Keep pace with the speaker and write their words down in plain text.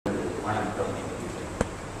வணக்கம்.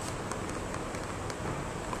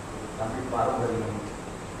 தமிழ் பாரம்பரியம்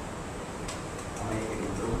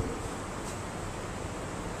அமைக்கின்றோம்.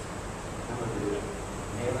 நமது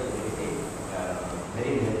நேவல்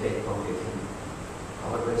மெரின் ஹெரிட்டேஜ் ஃபவுண்டேஷன்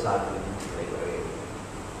அவர்கள் சார்பில் நடைபெறுகிறது.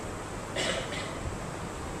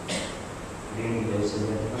 Good evening, ladies and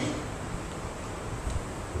gentlemen.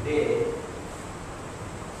 Today,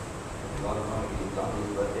 we all know it is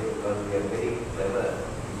Gandhi's birthday because we are very clever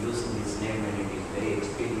in using this name and it is very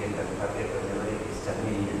expedient and perfect whenever it is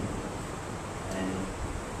convenient. And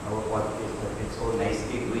our politicians have been so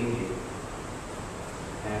nicely doing it.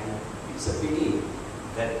 And it's a pity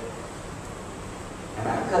that an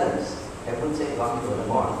occurrence, I wouldn't say Gandhi was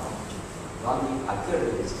born, Gandhi occurred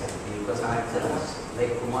in this country because an occurrence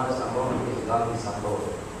like Kumara Sambhavam is Gandhi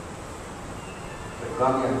Sambhavam. But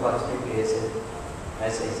Gandhi, unfortunately,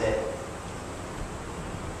 as I said,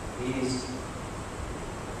 he is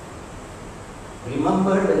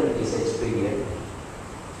remembered when it is expedient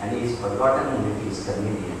and he is forgotten when it is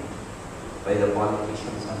convenient by the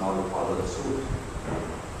politicians and all who follow the suit.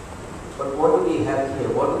 But what do we have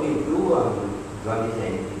here? What do we do on Gandhi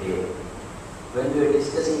Jayanti Day? When we were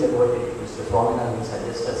discussing about it, Mr. Swaminathan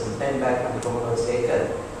suggested some time back when Kumar Sekar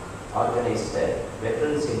organized a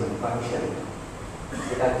veterans event function.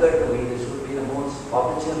 It occurred to me this would be the most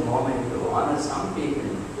opportune moment to honor some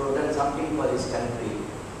people who have done something for this country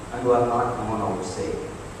and who are not known outside.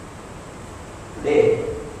 Today,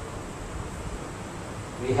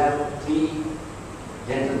 we have three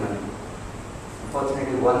gentlemen.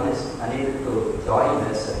 Unfortunately, one is unable to join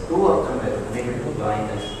us. Two of them were unable to join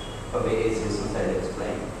us for various reasons I will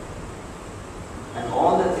explain. And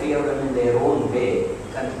all the three of them in their own way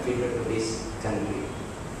contributed to this country.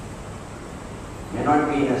 May not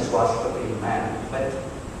be in a swashbuckling manner, but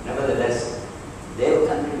nevertheless, they have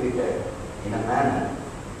contributed in a manner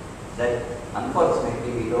that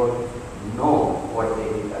unfortunately we don't know what they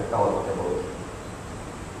did at all about.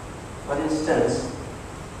 For instance,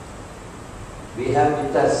 we have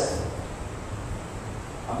with us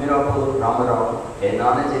Amirapur Ramarao, a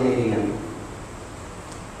non-engineering.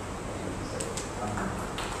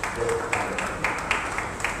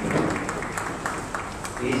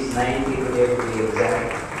 He is 90 today to be exact,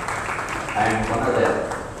 and one of the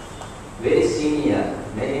very senior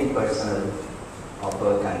marine personnel of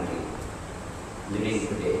our country living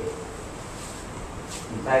today.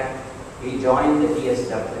 In fact, he joined the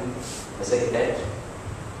TSW as a cadet,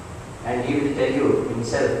 and he will tell you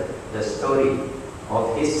himself the story of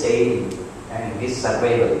his sailing and his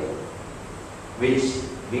survival, which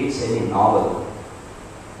beats any novel.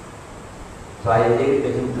 So I will leave it to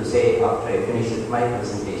him to say after I finish with my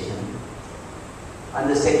presentation. And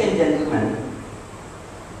the second gentleman,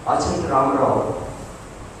 Achint Ramarao,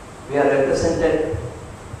 we are represented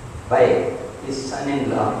by his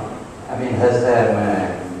son-in-law,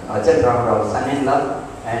 Achint Ramarao's son-in-law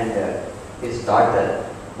and his daughter,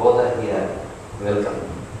 both are here. Welcome.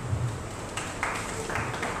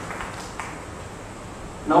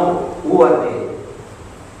 Now, who are they?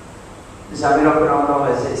 This Amirapur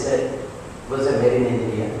Ramarao, as I said, was a marine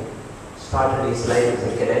engineer. Started his life as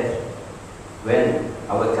a cadet when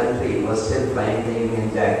our country was still flying the Union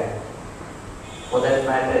Jack. For that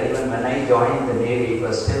matter, even when I joined the Navy, it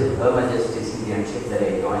was still Her Majesty's Indian ship that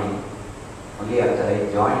I joined. Only after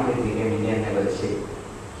I joined, it became Indian Naval ship,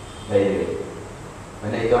 by the way.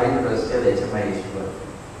 When I joined, it was still HMI Ishwar.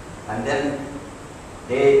 And then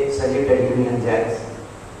they saluted Union Jacks.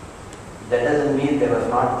 That doesn't mean they were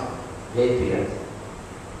not patriots.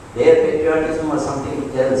 Their patriotism was something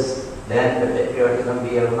else than the patriotism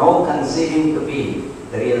we are now conceiving to be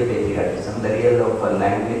the real patriotism, the real love for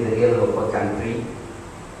language, the real love for country.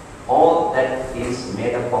 All that is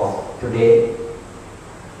made up of today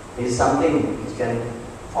is something which can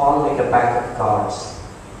fall like a pack of cards.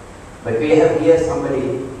 But we have here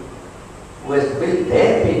somebody who has built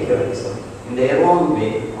their patriotism in their own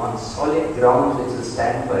way on solid grounds which will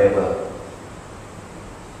stand forever.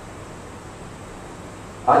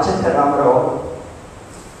 Achint Ramarao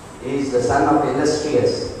is the son of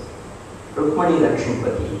illustrious Rukmani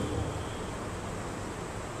Lakshmipati.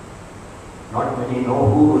 Not many know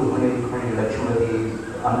who Rukmani Lakshmipati is.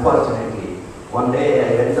 Unfortunately, one day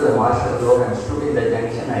I went to the martial road and stood in the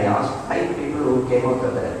junction. I asked 5 people who came out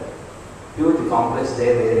of that huge complex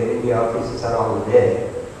there where India offices are all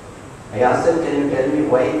there. I asked them, can you tell me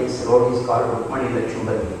why this road is called Rukmani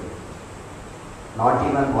Lakshmipati? Not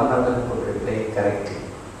even one of them could reply correctly.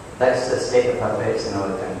 That's the state of affairs in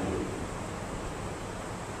our country.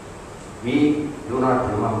 We do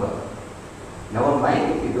not remember. Never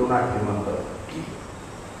mind if we do not remember.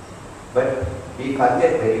 But we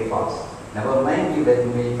forget very fast. Never mind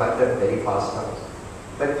when we forget very fast also.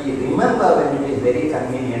 But we remember when it is very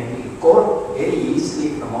convenient. We quote very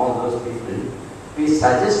easily from all those people. We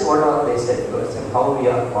suggest what all they said to us and how we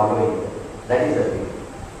are following them. That is the thing.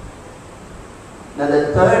 Now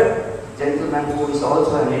the third gentleman who is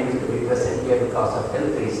also unable to be present here because of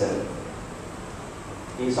health reason,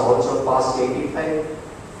 he is also past 85,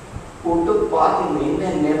 who took part in the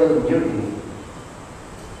Indian Naval Mutiny,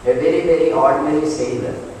 a very, very ordinary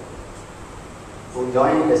sailor who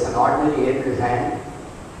joined as an ordinary able hand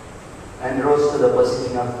and rose to the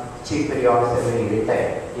position of Chief Petty Officer when he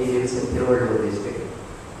retired. He lives in Tiruvallur district,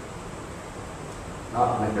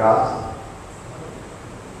 not Madras.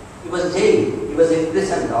 He was jailed, he was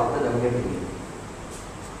imprisoned after the mutiny.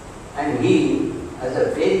 And he, as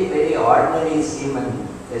a very, very ordinary seaman,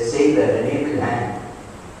 a sailor, an able hand,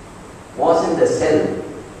 was in the cell,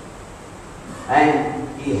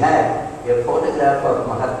 and he had a photograph of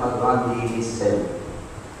Mahatma Gandhi in his cell.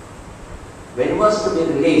 When he was to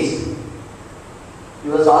be released, he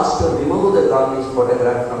was asked to remove the Gandhi's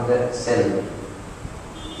photograph from the cell.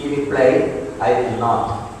 He replied, "I will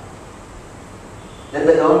not." Then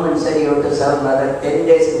the government said you have to serve another 10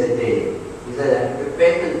 days in the jail. He said, "I am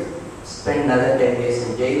prepared to spend another 10 days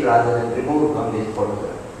in jail rather than remove Gandhi's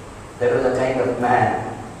photograph." That was a kind of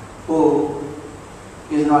man who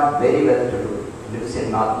is not very well to do, lives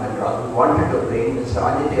in North Madras, who wanted to bring Mr.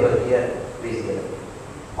 Anjitevar here, please get it.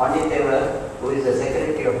 Anjitevar, who is the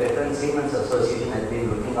Secretary of Veteran Seamen's Association, has been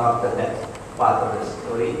looking after that part of the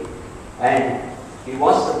story. And he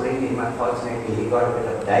was to bring him, unfortunately he got a bit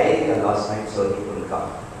of diarrhea last night, so he couldn't come.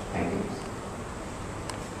 Thank you.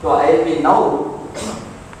 So I will be now,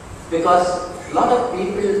 because a lot of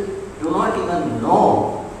people do not even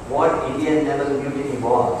know what Indian Naval Mutiny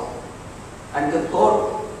was. And to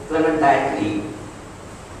quote Clement Attlee,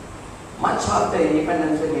 much after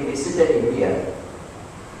independence when he visited India,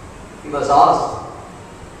 he was asked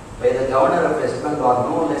by the governor of West Bengal,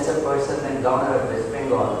 no lesser person than governor of West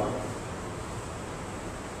Bengal,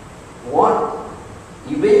 what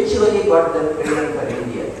eventually got the freedom for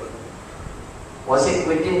India. Was it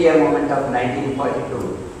Quit India movement of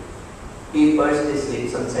 1942? He pursed his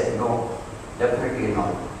lips and said, no, definitely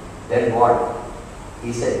not. Then what?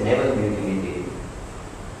 He said, Naval Mutiny did.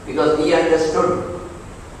 Because he understood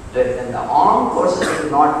that when the armed forces are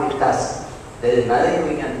not with us, there is nothing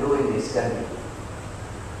we can do in this country.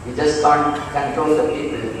 We just can't control the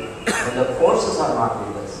people when the forces are not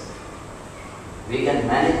with us. We can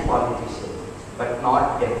manage politicians, but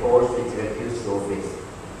not a force which refused to obey.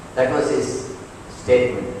 That was his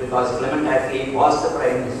statement, because Clement Attlee was the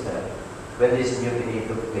Prime Minister when this mutiny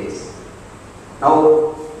took place.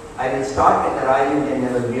 Now, I will start with the Royal Indian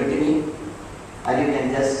Naval Mutiny, and you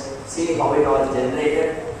can just see how it all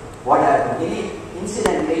generated, what happened.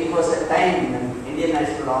 Incidentally, it was a time when Indian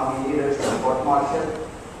National Army leaders were court-martialed,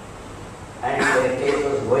 and the case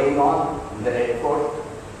was going on in the Red Fort.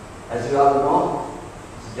 As you all know,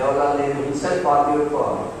 Jawaharlal Nehru himself argued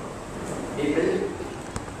for people,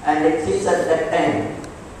 and it is at that time,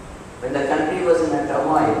 when the country was in a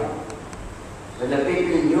turmoil, when the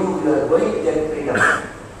people knew we were going to get freedom,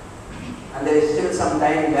 and there is still some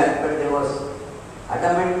time left, but there was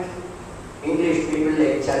adamant English people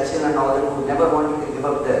like Churchill and all that who never wanted to give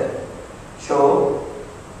up the show.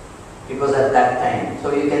 It was at that time.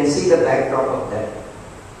 So you can see the backdrop of that.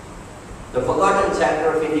 The forgotten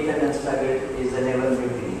chapter of independence struggle is the Naval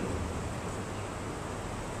Mutiny.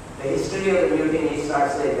 The history of the mutiny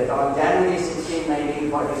starts like that. On January 16,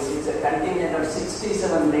 1946, a contingent of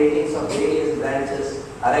 67 ratings of various branches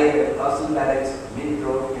arrived at Castle Barracks, Mint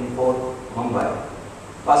Road in Fort Mumbai.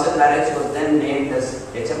 Castle Barracks was then named as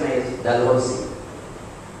HMAS Dalhousie.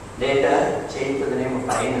 Later changed to the name of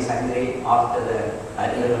INS Angre after the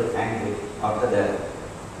Admiral Angre, after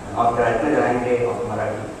Admiral Angre of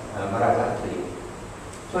Maratha fleet.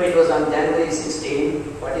 So it was on January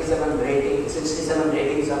 16, 67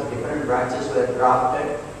 ratings of different branches were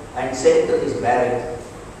drafted and sent to this barrack,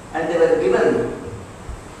 and they were given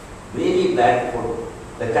really bad food.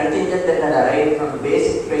 The contingent that had arrived from the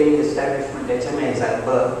basic training establishment HMAS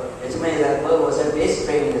Akbar was a basic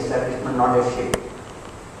training establishment, not a ship,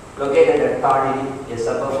 located at Thane, a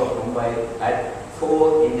suburb of Mumbai. At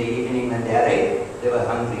 4 in the evening when they arrived, they were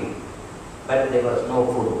hungry, but there was no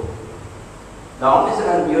food. The officer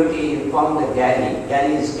on duty informed the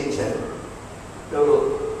galley is kitchen,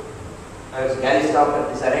 galley stopped at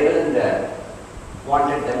this arrival and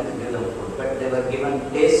wanted them to give them food, but they were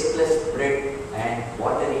given tasteless bread and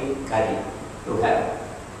watery curry to have.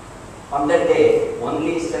 On that day,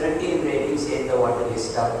 only 17 ratings ate the watery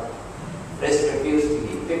stuff. Rest refused to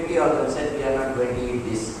eat. 50 of them said, we are not going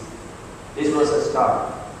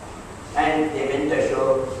start. And they went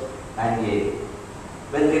ashore and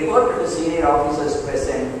when reported to senior officers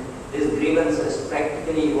present, these grievances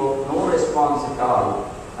practically evoked no response at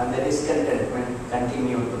all, and the discontentment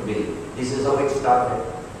continued to build. This is how it started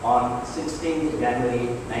on 16th January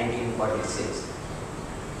 1946.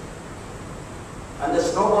 And the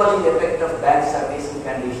snowballing effect of bad service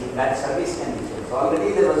conditions.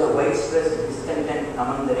 Already there was a widespread discontent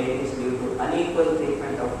among the natives due to unequal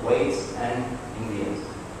treatment of whites and Indians.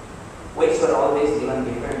 Whites were always given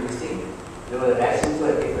different things. Their rations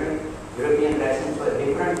were different. European rations were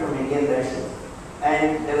different from Indian rations,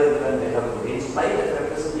 and they were given better food. In spite of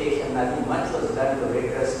representation, nothing much was done to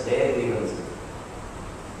redress their grievances.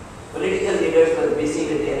 Political leaders were busy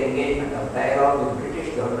with their engagement of dialogue with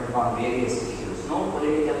British government on various issues. No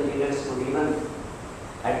political leaders could even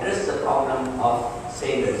address the problem of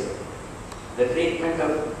sailors. The treatment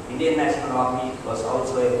of Indian National Army was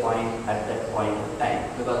also a point at that point of time,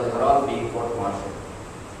 because they were all being court-martialed.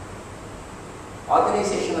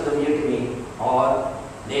 Organization of the mutiny, or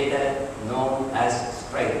later known as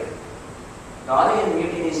strike. The Aryan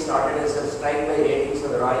Mutiny started as a strike by ratings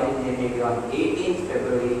of the Royal Indian Navy on 18th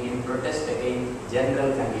February in protest against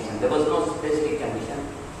general conditions. There was no specific condition,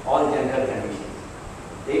 all general conditions.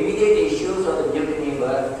 The immediate issues of the mutiny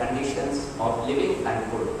were conditions of living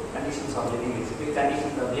and food. Conditions of living, specific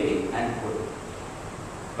conditions of living and food.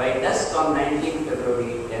 By dusk on 19th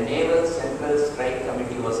February, a Naval Central Strike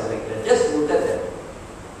Committee was elected. Just look at that.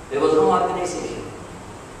 There was no organization.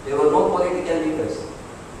 There were no political leaders.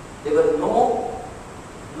 There were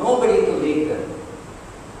nobody to lead them.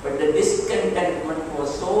 But the discontentment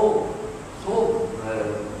was so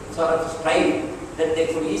sort of strife that they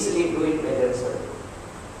could easily do it by themselves.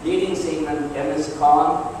 Leading seaman M.S.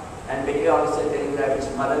 Khan and Petty Officer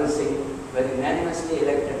Telegraphist Madan Singh were unanimously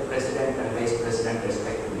elected President and Vice President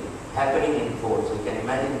respectively, happening in force. You can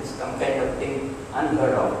imagine it's some kind of thing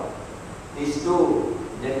unheard of. These two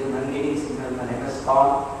gentlemen, leading seaman M.S.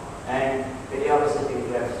 Khan and Petty Officer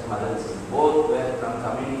Telegraphist Madan Singh, both were from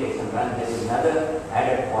communication run. There is another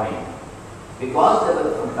added point. Because they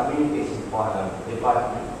were from communication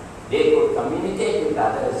department, they could communicate with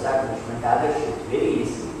other establishment, other ships very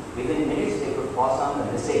easily. Within minutes they could pass on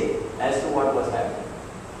the message as to what was happening.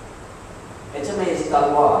 HMAS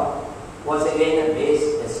Talwar was again a base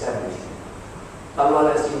establishment.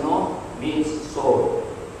 Talwar, as you know, means sword.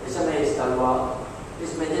 HMAS Talwar,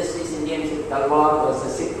 His Majesty's Indian ship Talwar was the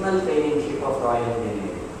signal training ship of Royal Indian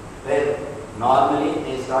Navy, where normally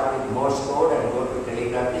they start with Morse code and go to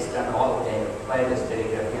telegraphist and all wireless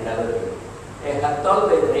telegraphy and other things. A hurtful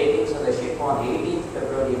by the ratings of the ship on 18th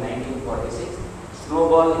February 1946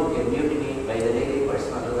 snowballed into a mutiny by the Navy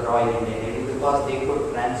personnel of the Royal Indian Navy, because they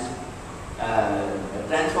could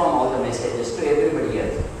transform all the messages to everybody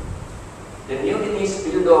else. The mutiny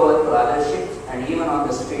spilled over to other ships and even on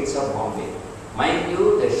the streets of Bombay. Mind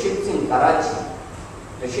you, the ships in Karachi,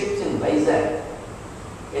 the ships in Vizag,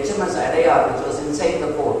 HMS Adayar, which was inside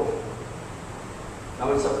the port,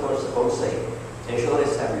 now it's of course outside, a shore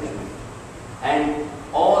establishment, and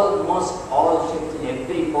almost all ships in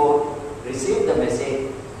every port received the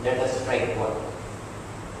message, let us strike work.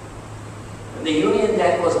 The Union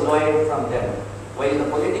Jack was lowered from them. While the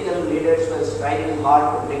political leaders were striving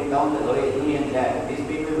hard to bring down the Union Jack, these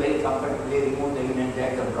people very comfortably removed the Union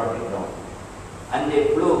Jack and brought it down. And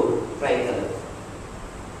they flew tricolor.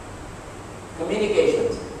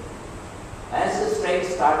 Communications. As the strike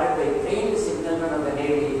started by trained signalmen of the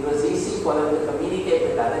Navy, it was easy for them to communicate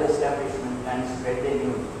with other establishments and spread the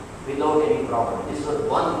news without any problem. This was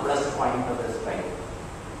one plus point of the strike.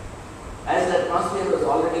 As the atmosphere was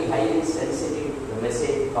already highly sensitive, the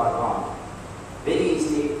message caught on. Very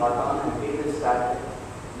easily caught on, and people started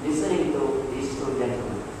listening to these two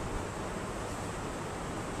gentlemen.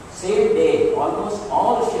 Same day, almost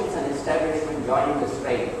all ships and establishments joined the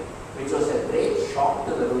strike, which was a great shock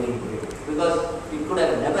to the ruling British, because it could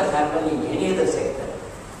have never happened in any other sector.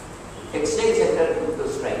 Textile sector took to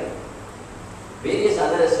strike. Various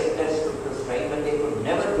other sectors took to strike, but they could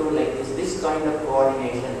never do like this kind of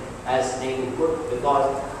coordination as Navy could,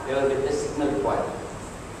 because they were with the signal point.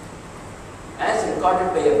 As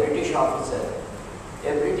recorded by a British officer,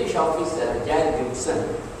 Jack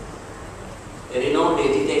Gibson, a renowned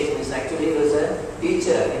educationist, actually was a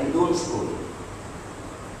teacher in Doon School,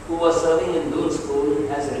 who was serving in Doon School,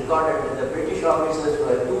 has recorded that the British officers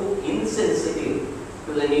were too insensitive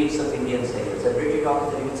to the needs of Indian sailors. The British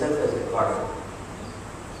officer himself has recorded.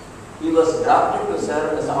 He was drafted to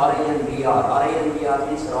serve as RINVR. RINVR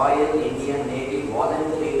means Royal Indian Navy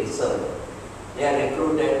Voluntary Reserve. They are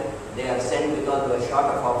recruited, they are sent because they were short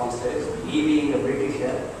of officers. He being a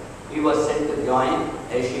Britisher, he was sent to join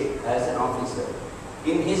a ship as an officer.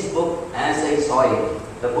 In his book, As I Saw It,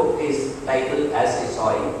 the book is titled As I Saw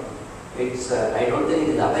It. It's, I don't think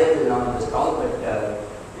it is available now in the stock, but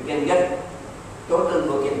you can get total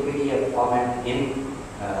book in PDF format in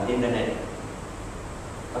internet.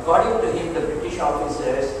 According to him, the British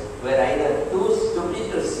officers were either too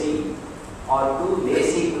stupid to see or too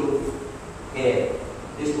lazy to care.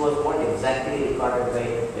 This was what exactly recorded by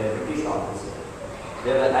a British officer.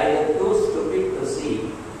 They were either too stupid to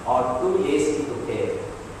see or too lazy to care,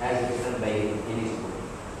 as written by in his book.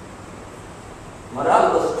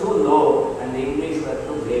 Morale was too low and the English were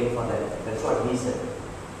to blame for that. That's what he said.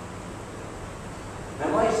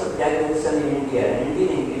 Memoirs of Jack Wilson in India, an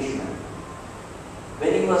Indian Englishman.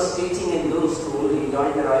 When he was teaching in Doon School, he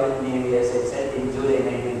joined the Royal Navy, as I said, in July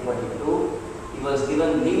 1942. He was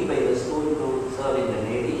given leave by the school to serve in the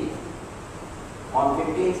Navy. On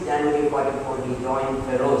 15th January 1944, he joined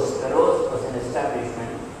Feroz. Feroz was an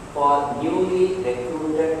establishment for newly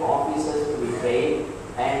recruited officers to be trained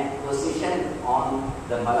and positioned on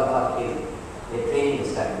the Malabar Hill, a training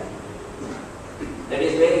establishment. That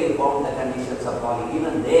is where he found the conditions of calling.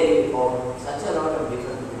 Even there he found such a lot of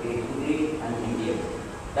difference between English and Indian.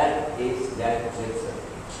 That is Jack Wilson.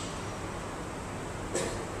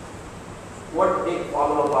 What did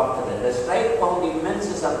follow up after that? The strike found immense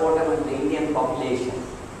support among the Indian population,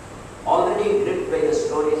 already gripped by the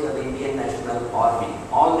stories of the Indian National Army.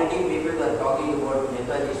 Already people were talking about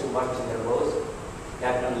Netaji Subhash Chandra Bose,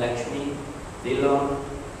 Captain Lakshmi, Dillon,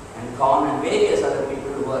 and Khan, and various other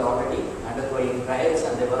people who were already undergoing trials,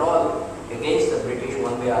 and they were all against the British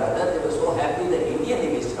one way or other. They were so happy that Indian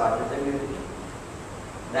Navy started the mutiny.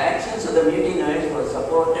 The actions of the mutineers were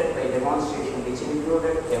supported by demonstration which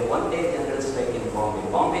included a one-day general strike in Bombay.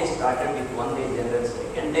 Bombay started with one-day general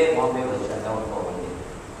strike. Entire Bombay was shut down for 1 day.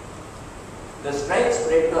 The strike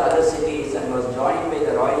spread to other cities and was joined by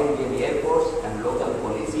the Royal Indian Air Force and local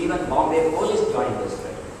police. Even Bombay police joined the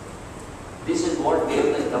strike. This is what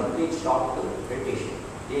gave the complete shock to the British.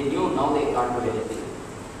 They knew now they can't do anything.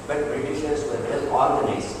 But Britishers were well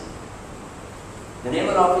organized. The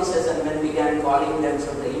naval officers and men began calling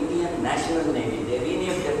themselves the Indian National Navy. They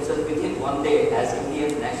renamed themselves within 1 day as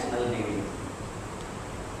Indian National Navy.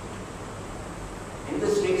 In the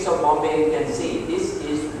streets of Bombay, you can see this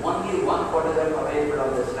is only one photograph available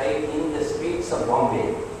of the strike in the streets of Bombay.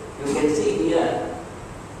 You can see here.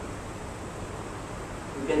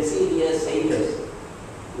 You can see here sailors.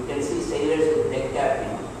 You can see sailors with deck cap,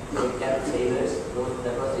 deck cap sailors.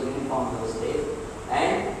 That was the uniform those days.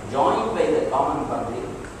 And joined by the common public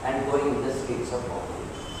and going in the streets of Bombay.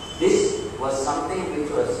 This was something which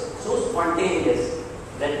was so spontaneous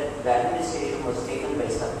that the administration was taken by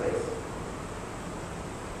surprise.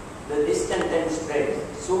 The discontent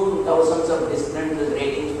spread. Soon thousands of disgruntled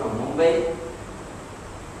ratings from Mumbai,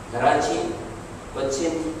 Karachi,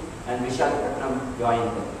 Cochin and Vishakhapatnam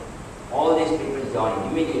joined them. All these people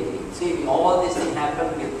joined immediately. See, all this thing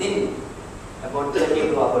happened within about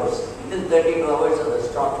 32 hours. Within 32 hours of the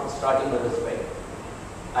starting of the strike.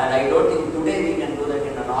 And I don't think today we can do that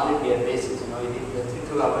in an all-India basis, within the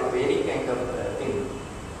 32 hours, any kind of thing.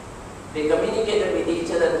 They communicated with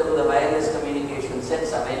each other through the wireless communication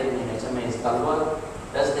sets available in HMAS Talwar.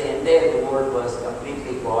 Thus the entire world was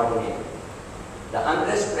completely coordinated. The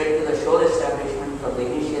unrest spread to the shore establishment from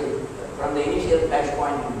the initial flash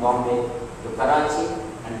point in Bombay to Karachi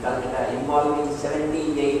and Calcutta, involving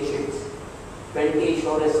 78 ships, 20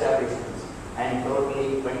 shore establishments, and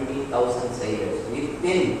totally 20,000 sailors.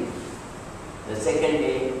 Within the second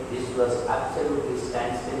day, this was absolutely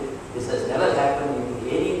standstill. This has never happened in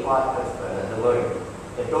any part of the world.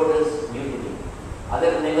 The total mutiny.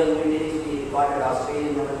 Other naval mutinies, we recorded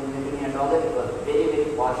Australian naval mutiny and all that. It was very,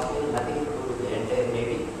 very partial, nothing to do with the entire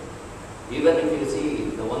Navy. Even if you see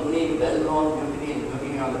the only well-known mutiny is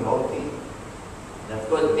mutiny on the Bounty, that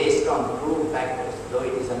was based on true factors, though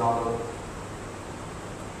it is a novel.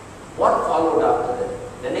 What followed after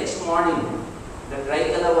that? The next morning, the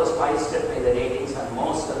tricolour was hoisted by the ratings on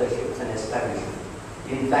most of the ships and establishments.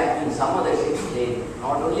 In fact, in some of the ships, they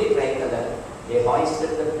not only tricolour, they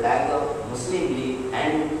hoisted the flag of Muslim League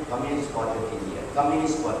and Communist Party of India.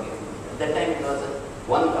 Communist Party of India. At that time, it was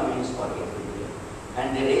one Communist Party of India.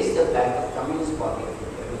 And they raised the flag of Communist Party of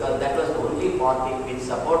India because that was the only party which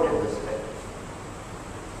supported the strike.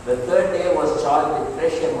 The third day was charged with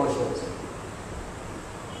fresh emotions.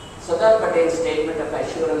 Sardar Patel's statement of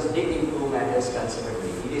assurance did improve matters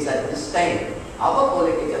considerably. It is at this time our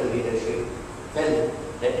political leadership felt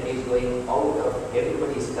that it is going out of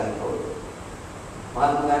everybody's control.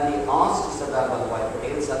 Mahatma Gandhi asked Sardar Vallabhbhai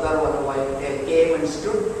Patel. Sardar Vallabhbhai Patel came and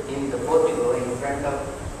stood in the portico in front of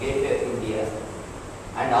Gateway of India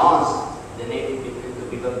and asked the native people to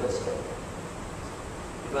give up the strike.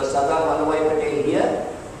 It was Sardar Vallabhbhai Patel here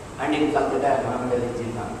and in Calcutta, Naval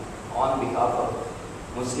Mutiny on behalf of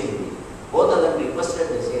Muslim League. Both of them requested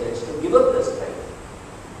the sailors to give up the strike.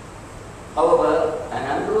 However,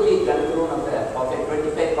 an unruly gun crew of a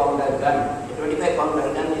 25-pounder gun, a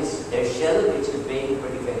 25-pounder gun is a shell which is weighing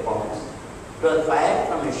 25 pounds. It was fired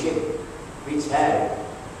from a ship which had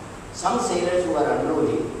some sailors who were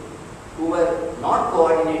unruly, who were not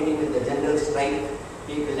coordinating with the general strike,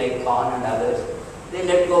 people like Khan and others. They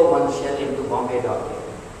let go one shell into Bombay dockyard.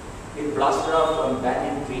 It blasted off from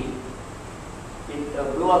banyan tree. It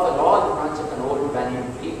blew off a large branch of an old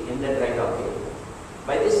banyan tree in the dry dock area.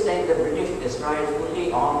 By this time, the British destroyers,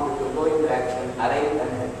 fully armed to go into action, arrived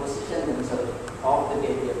and had positioned themselves off the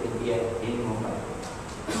gateway of India in Mumbai,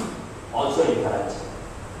 also in Karachi.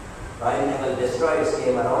 Royal Naval destroyers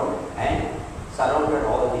came around and surrounded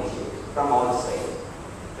all these ships from all sides.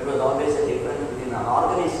 There was always a difference between an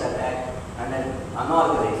organized attack and an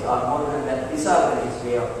unorganized, or more than that, disorganized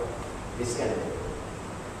way of this country.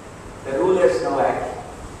 The rulers now act.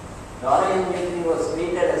 The Naval Mutiny was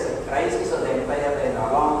treated as a crisis of the empire by an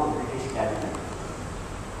alarmed British cabinet.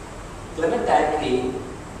 Clement Attlee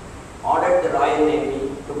ordered the Royal Navy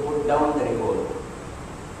to put down the revolt.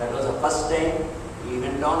 That was the first time he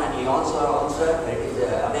went on, and he also it is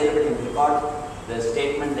available in record, the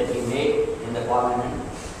statement that he made in the Parliament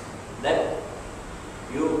that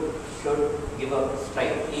you should give up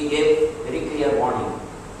strike. He gave very clear warning.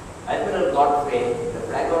 Admiral Godfrey, the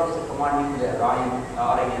flag officer commanding the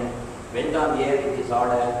Orient, went on air with his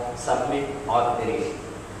order, submit or perish.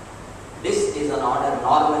 This is an order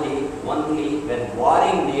normally only when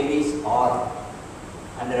warring navies are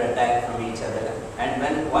under attack from each other, and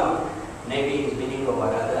when one navy is winning over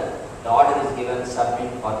other, the order is given,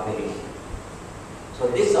 submit or perish. So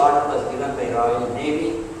this order was given by Royal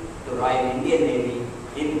Navy to Royal Indian Navy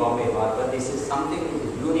in Bombay Harbor. This is something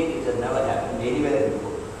which is unique, which has never happened anywhere before.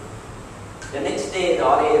 The next day, the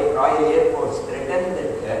Royal Air Force threatened the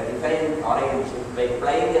defiant Orient ship by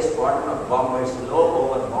flying a squadron of bombers low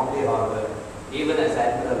over Bombay Harbor, even as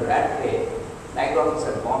Admiral Rattray, flag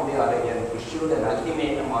officer at Bombay Orient, issued an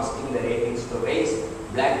ultimatum asking the ratings to raise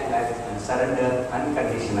black flags and surrender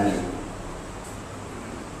unconditionally.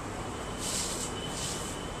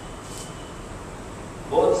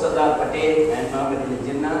 Both Sardar Patel and Muhammad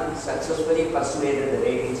Jinnah successfully persuaded the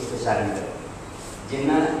ratings to surrender.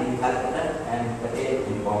 Jinnah in Calcutta and Patel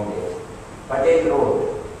in Bombay. Patel wrote,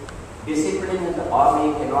 "Discipline in the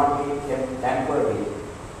army cannot be tampered with.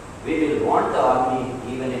 We will want the army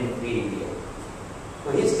even in free India." So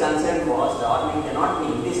his concern was the army cannot be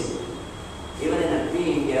indisciplined. Even in a free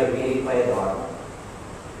India, we require the army.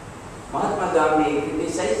 Mahatma Gandhi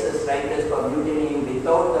criticized the strikers for mutinying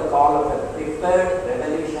without the call of a prepared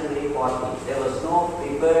revolutionary party. There was no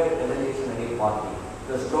prepared revolutionary party.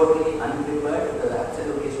 It was totally unprepared, it was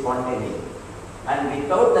absolutely spontaneous, and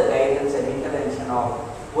without the guidance and intervention of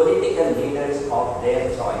political leaders of their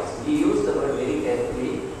choice. He used the word very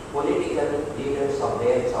carefully, political leaders of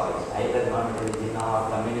their choice, either Muhammad Jinnah or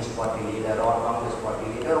Communist Party leader or Congress Party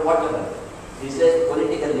leader or whatever. He says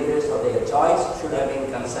political leaders of their choice should have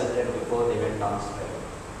been consulted before they went on strike.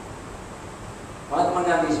 Mahatma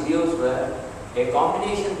Gandhi's views were a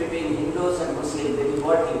combination between Hindus and Muslims. This is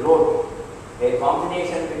what he wrote. A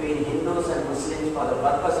combination between Hindus and Muslims for the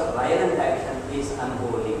purpose of violent action is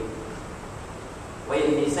unholy. While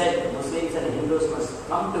he said Muslims and Hindus must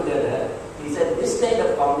come together, he said this kind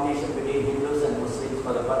of combination between Hindus and Muslims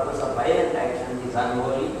for the purpose of violent action is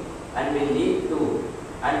unholy and will lead to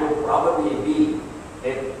and would probably be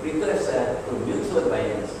a precursor to mutual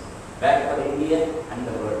violence bad for India and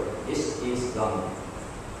the world. This is Gandhi.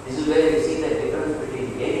 This is where you see the difference between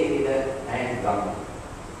any leader and Gandhi.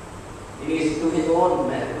 It is to his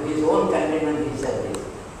own countrymen he said this,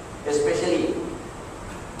 especially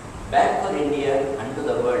bad for India and to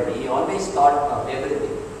the world. He always thought of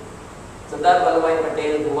everything. Sardar Vallabhbhai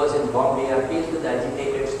Patel, who was in Bombay, appealed to the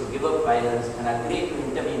agitators to give up violence and agreed to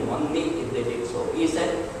intervene only if they did so. He said,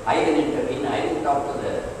 "I will intervene, I will talk to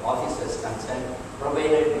the officers concerned,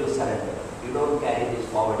 provided you surrender. You don't carry this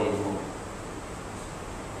forward anymore."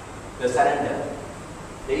 The surrender.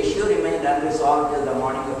 The issue remained unresolved till the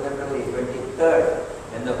morning of February 23rd,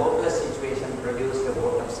 when the hopeless situation produced a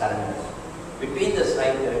vote of surrender. Between the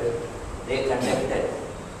strikers, they conducted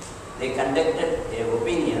their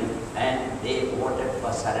opinion and they voted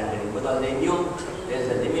for surrendering because they knew there is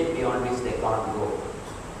a limit beyond which they can't go.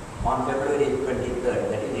 On February 23rd,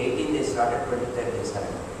 that is 18th they started, 23rd they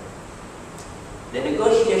surrendered. The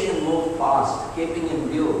negotiation moved fast, keeping in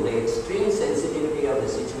view the extreme sensitivity of the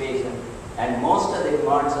situation and most of the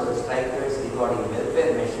demands of the strikers regarding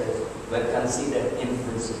welfare measures were considered in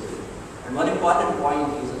principle. And one important point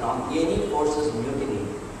is that on any forces mutiny,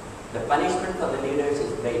 the punishment for the leaders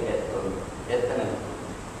is by death penalty.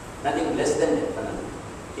 Nothing less than death penalty.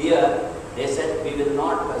 Here, they said we will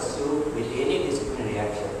not pursue with any disciplinary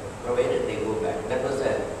action, provided they go back. That was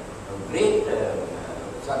a great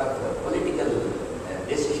sort of political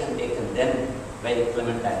decision taken then by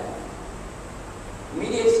Clement Attlee.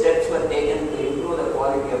 Immediate steps were taken to improve the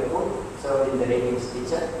quality of food served in the ratings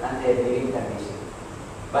kitchen and their living conditions.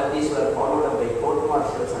 But these were followed up by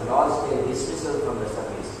court-martials and large-scale dismissal from the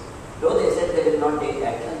service. Though they said they will not take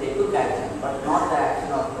action, they took action, but not the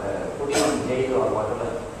action of putting in jail or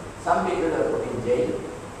whatever. Some people were put in jail,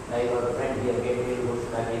 like our friend here, Gabriel, who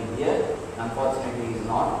should have been here. Unfortunately, he is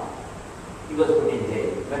not. He was put in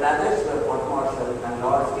jail. But others were court-martial and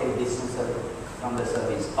large-scale dismissal from the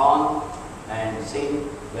service. Khan and Singh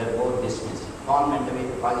were both dismissed. Khan went away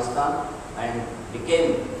to Pakistan and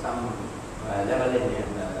became some level in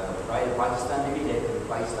Royal Pakistan Navy, later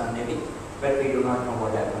Pakistan Navy, but we do not know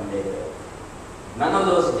what happened later. None of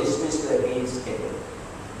those dismissed were reinstated.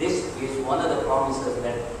 This is one of the promises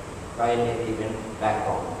that Royal Navy went back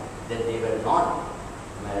on, that they were not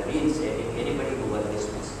reinstating anybody who was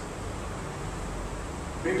dismissed.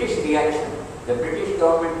 British reaction. The British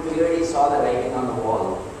government clearly saw the writing on the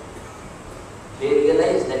wall. They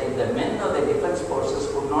realized that if the men of the defense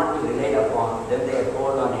forces could not be relied upon, then their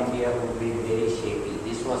hold on India would be very shaky.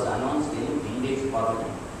 This was announced in English Parliament.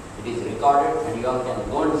 It is recorded and you all can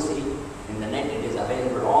go and see in the net. It is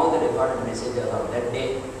available. All the recorded messages of that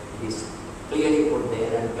day, it is clearly put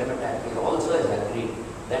there, and Clement Attlee also has agreed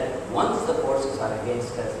that once the forces are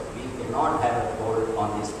against us, we cannot have a hold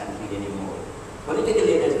on this country anymore. Political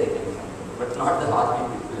leaders they can control, but not the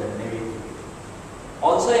army people and navy people.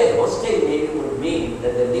 Also, a hostile navy would mean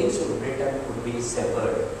that the links with Britain would be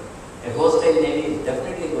severed. A hostile navy is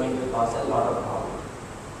definitely going to cause a lot of problems.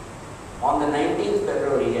 On the 19th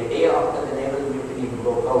February, a day after the Naval Mutiny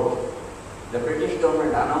broke out, the British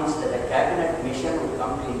government announced that a cabinet mission would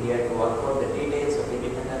come to India to work out the details of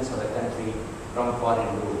independence of the country from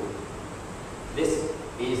foreign rule. This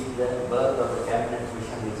is the birth of the cabinet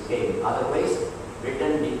mission which came. Otherwise,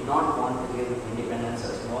 Britain did not want to give independence,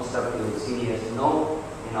 as most of you seniors know,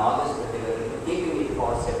 in August, but they were keeping it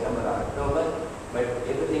for September or October, but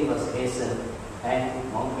everything was hastened and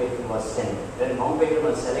Mountbatten was sent. When Mountbatten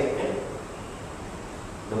was selected,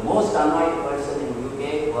 the most annoyed person in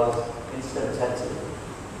UK was Winston Churchill.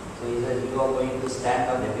 So he said, you are going to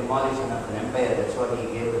stand on the demolition of an empire. That's what he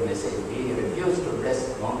gave the message. He refused to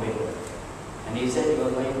bless Mountbatten. And he said, you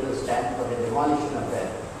are going to stand for the demolition of an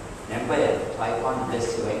empire. So I can't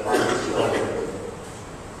bless you. I can't wish you all the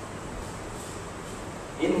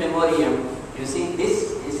In memoriam, you see,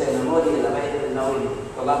 this is a memorial available now in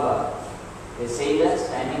Colaba. A sailor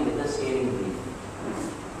standing with a steering wheel.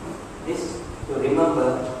 This to remember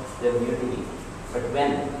the mutiny. But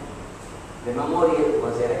when the memorial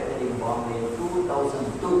was erected in Bombay in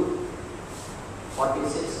 2002,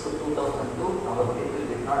 46 to 2002, our people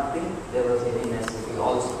did not think there was any necessity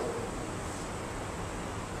also.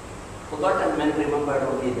 Forgotten men remembered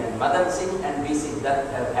only then. Madan Singh and B.C. Dutt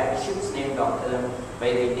have had ships named after them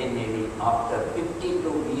by the Indian Navy after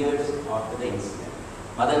 52 years after the incident.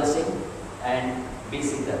 Madan Singh and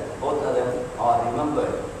B.C. Dutt, both of them are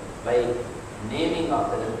remembered by naming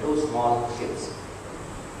after them two small ships.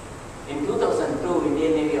 In 2002,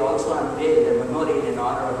 Indian Navy also unveiled a memorial in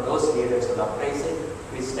honor of those leaders of the uprising,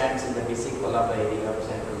 which stands in the busy Colaba area of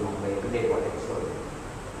central Mumbai. Today, what I showed you.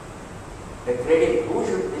 The credit, who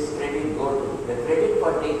should this credit go to? The credit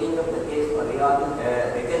for taking up the case for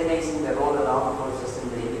recognizing the role of armed forces in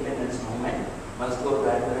the independence movement must go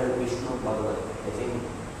to Admiral Vishnu Bhagavat. I think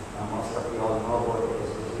most of you all know about it,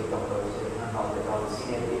 especially composers and all that. All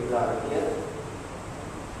senior people are here.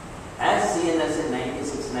 As CNS in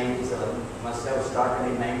 96-97 must have started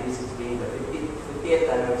in 1960, the 50th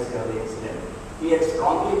anniversary of the incident, he had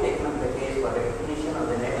strongly taken up the case for recognition of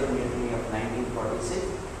the Naval Mutiny of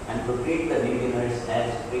 1946 and to treat the Navy-ners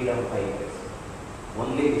as freedom fighters.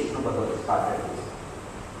 Only Vishnu Bhagavat started this.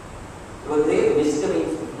 There were grave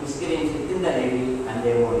misgivings within the Navy and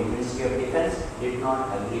their own Ministry of Defense did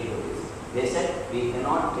not agree to this. They said, we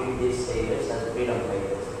cannot treat these sailors as freedom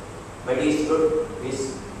fighters. But he stood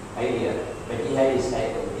his idea, but he had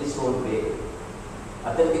his own way.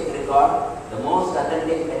 Authentic record, the most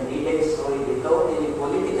authentic and detailed story without any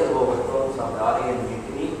political overtones of the Aryan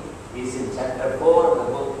Mutiny is in chapter 4 of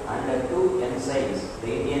the book Under Two Ensigns,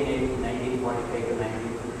 the Indian Navy 1945 to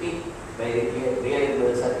 1950 by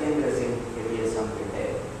Rear Satyendra Singh, KPS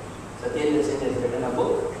retired. Satyendra Singh has written a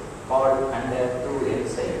book called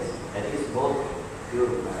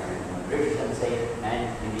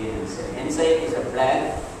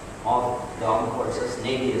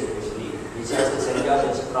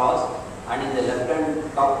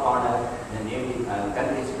the Navy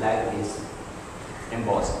country's flag is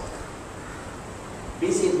embossed.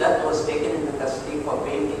 B.C. Dutt was taken into custody for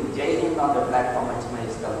painting Jai Hind on the platform of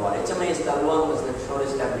HMIS Talwar. HMIS Talwar was the shore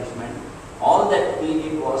establishment. All that he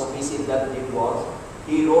did was, B.C. Dutt did was,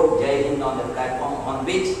 he wrote Jai Hind on the platform on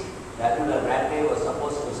which Admiral Rattray was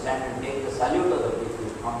supposed to stand and take the salute of the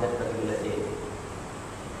people on that particular day.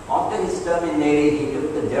 After his term in Navy, he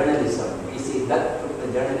took to journalism. B.C. Dutt took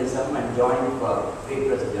to journalism and joined for Free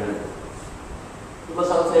Press Journal. He was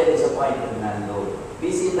also a disappointed man though.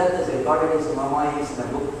 B.C. Dutt has recorded his memoirs in a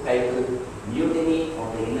book titled Mutiny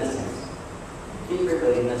of the Innocents. People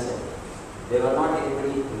were innocent. They were not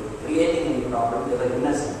anybody creating any problem. They were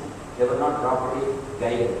innocent. They were not properly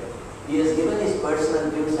guided. He has given his personal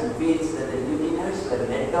views and feels that the mutineers were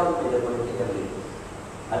led down by the political leaders.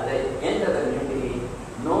 At the end of the mutiny,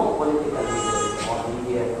 no political leader of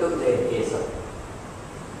India took their case up.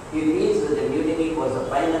 He feels that the mutiny was the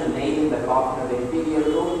final nail in the coffin of imperial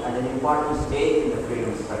rule and an important stage in the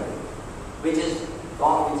freedom struggle, which has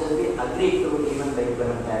been agreed to even by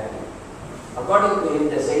Clement Attlee. According to him,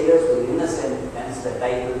 the sailors were innocent, hence the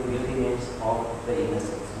title Mutinies of the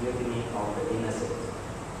Innocents. Mutiny of the Innocents.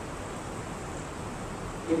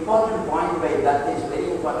 Important point by that is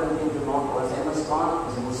very important thing to note was Ahmad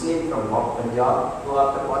Khan is a Muslim from Punjab who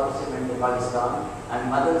after partition went to Pakistan, and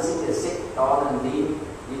Madan Singh is Sikh, tall and lean.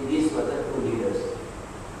 These were the two leaders.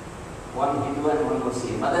 One Hindu and one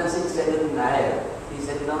Muslim. Madan Singh settled in Ireland. He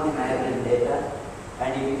settled down in Ireland later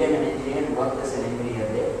and he became an engineer and worked as an engineer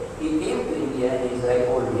there. He came to India in his ripe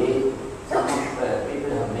old age. Some of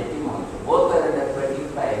people have met him also. Both were under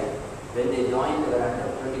 25. When they joined, they were under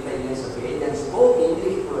 25 years of age and spoke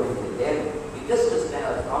English fluently. Their biggest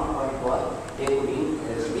strong point was they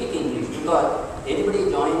could speak English because anybody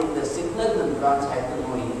joining the signal and branch had to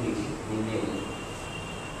know English in Navy.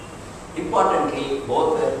 Importantly,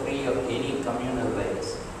 both were free of any communal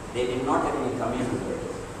rights. They did not have any communal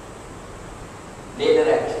rights.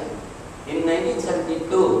 Later action. In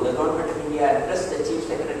 1972, the Government of India addressed the Chief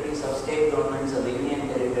Secretaries of State Governments of the Union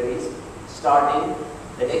Territories, starting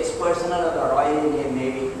that ex-personnel of the Royal Indian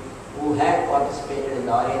Navy who had participated in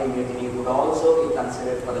the RAN mutiny would also be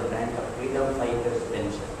considered for the grant of Freedom Fighters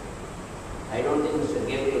Pension. I don't think Mr.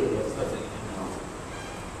 Gabriel gets that.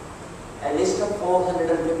 A list of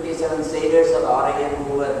 457 sailors of RAN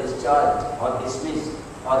who were discharged or dismissed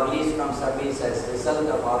or released from service as a result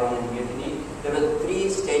of RAN mutiny. There were three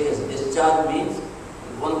stages. Discharge means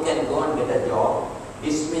one can go and get a job.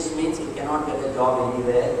 Dismiss means he cannot get a job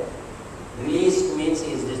anywhere. Released means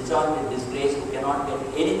he is discharged with disgrace, who cannot get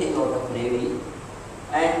anything out of Navy.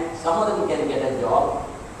 And some of them can get a job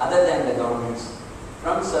other than the governments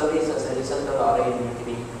from service as a result of RAN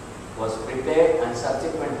mutiny was prepared, and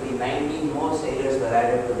subsequently 19 more sailors were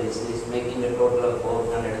added to this list, making a total of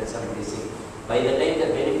 476. By the time the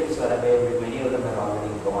benefits were available, many of them were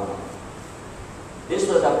already gone. This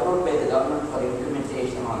was approved by the government for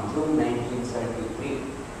implementation on June 1973.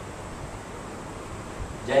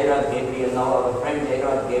 Jairaj Gabriel, now our friend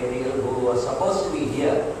Jairaj Gabriel, who was supposed to be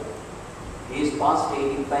here, he is past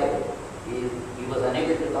 85. He was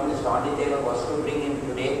unable to come. Mr. Aditya was to bring him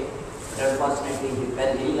today, but unfortunately he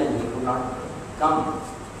fell ill and he could not come.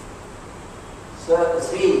 So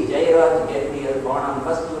Sri Jairaj Gabriel, born on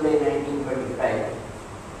 1st July 1925,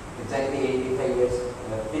 exactly 85 years,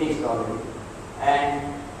 finished already,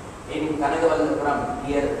 and in Kanagavallapuram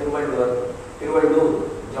near Tiruvallur,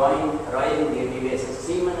 joined Royal Indian Navy as a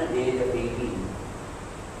seaman at the age of 18.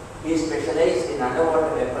 He specialized in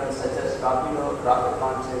underwater weapons such as torpedo, rocket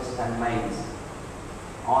launchers and mines.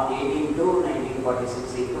 On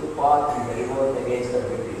 18/2/1946, he took part in the revolt against the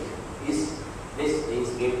British. This is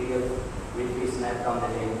Gabriel, which we snapped on the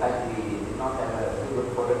day. In fact, we did not have a very good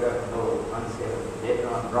photograph, though once they later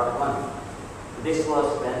on brought one. This was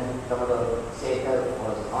when Commodore Sekhar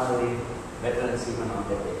was honorary veteran seaman on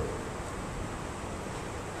that day.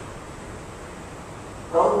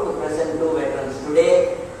 Proud to present two veterans.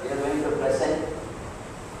 Today, we are going to present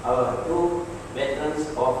our two veterans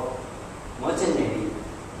of Merchant Navy,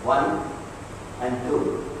 1 and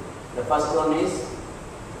 2. The first one is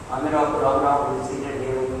Amirav Rao, who is seated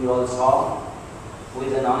here, whom you all saw, who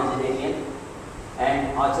is a non-Indian,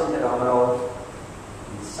 and Achal Rao,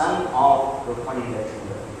 son of Rukmani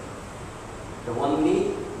Lakshmipati, the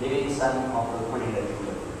only living son of Rukmani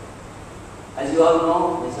Lakshmipati. As you all know,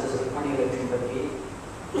 Mrs. Rukmani Lakshmipati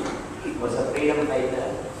was a freedom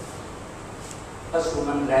fighter, first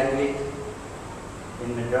woman graduate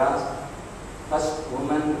in Madras, first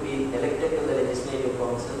woman to be elected to the Legislative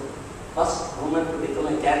Council, first woman to become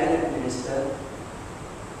a cabinet minister,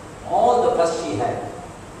 all the first she had.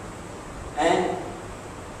 And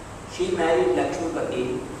She married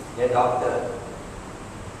Lakshmipati, a doctor,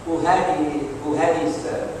 who had his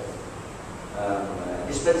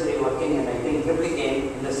dispensary working in, I think,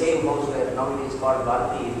 Triplicane, in the same house where now it is called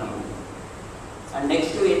Bharati Illam. And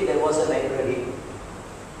next to it there was a library.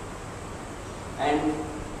 And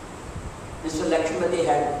Mr. Lakshmipati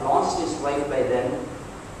had lost his wife by then.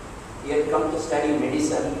 He had come to study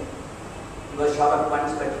medicine. He was short of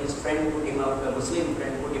funds, but his friend put him up, a Muslim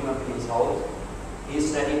friend put him up in his house. He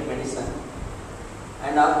studied medicine.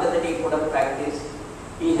 And after that he put up practice.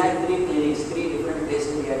 He had 3 clinics, 3 different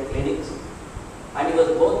places he had clinics. And he was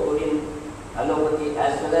both good in allopathy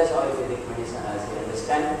as well as Ayurvedic medicine, as you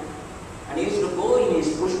understand. And he used to go in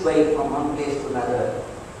his push bike from one place to another,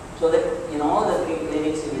 so that in all the 3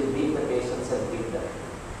 clinics he will meet the patients and treat them.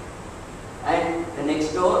 And the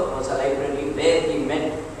next door was a library where he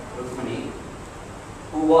met Rukmini,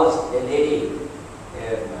 who was a lady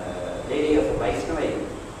of the Vaishnavi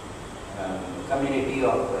community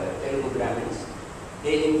of Telugu Brahmins,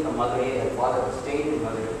 hailing from Madurai. Her father stayed in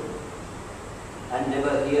Madurai, and they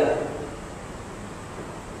were here.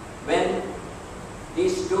 When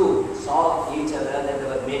these two saw each other, that they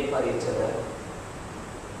were made for each other,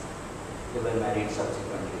 they were married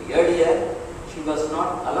subsequently. Earlier, she was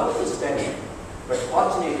not allowed to study, but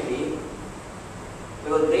fortunately,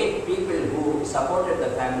 there were great people who supported the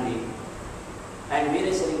family. And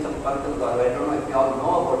Veeraselingam Kandukur, I don't know if you all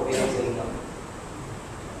know about Veeraselingam.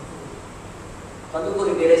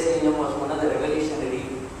 Kandukur Veeraselingam was one of the revolutionary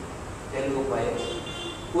Telugu poets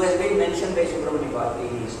who has been mentioned by Subramani Bharati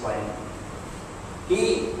in his poem.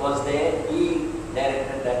 He was there, he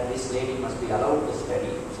directed that this lady must be allowed to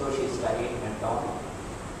study, so she studied, went on,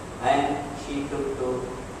 and she took to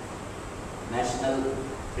National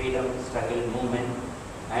Freedom Struggle movement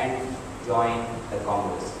and joined the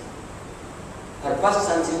Congress. Her first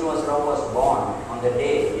son Srinivas Rao was born on the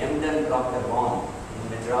day Emden dropped a bomb in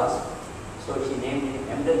Madras, so she named him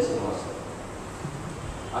Emden Srinivas Rao.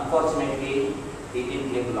 Unfortunately, he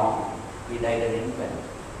didn't live long. He died an infant.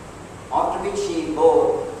 After which she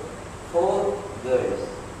bore 4 girls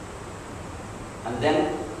and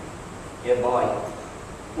then a boy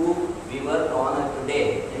who we were to honor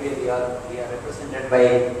today. Anyway, we are represented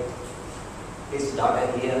by his daughter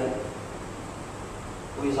here,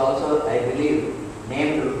 who is also, I believe,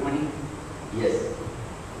 named Rukmini. Yes,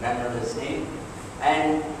 grandmother's name.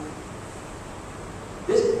 And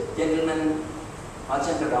this gentleman,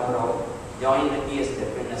 Achandra Ramarao, joined the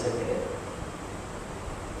TSW as a cadet.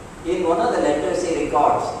 In one of the letters he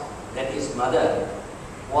records that his mother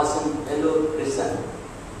was in Vellore prison,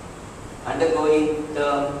 undergoing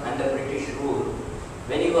term under British rule.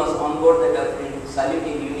 When he was on board the Dolphin,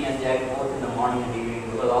 saluting Union Jack both in the morning and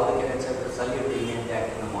evening, because all the cadets have to salute the Union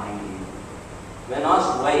Jack in the morning and evening. When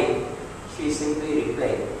asked why, she simply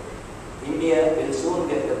replied, "India will soon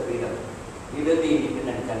get the freedom. We will be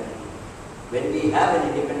independent country. When we have an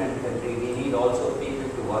independent country, we need also people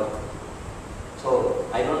to work. So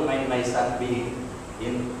I don't mind my son being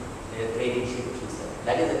in a training ship," she said.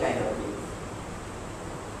 That is the kind of people.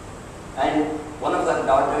 And one of her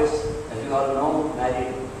daughters, as you all know,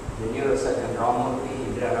 married the neurosurgeon Ramurthy,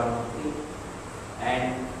 Indira Ramurthy.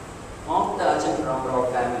 And of the Achandra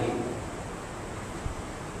Ramarao family,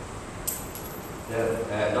 the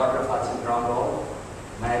daughter of Achandra Ramarao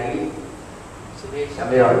married Suresh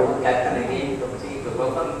Abhirao, captain again. The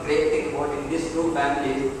great thing about in these 2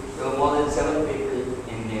 families, there were more than 7 people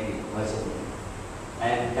in Navy, merchant Navy.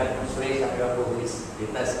 And Captain Suresh Abhirao, who is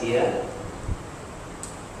with us here.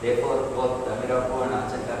 Therefore, both Abhirao and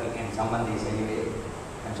Achandra became sambandhis anyway.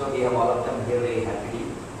 And so we have all of them here very happily.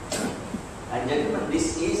 And gentlemen,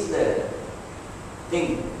 this is the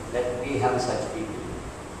thing, that we have such people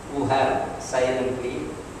who have silently,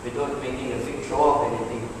 without making a big show of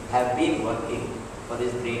anything, have been working for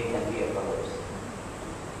this great country of ours.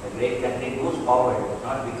 The great country moves forward,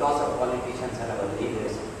 not because of politicians and our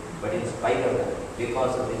leaders, but in spite of them,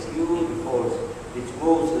 because of this huge force which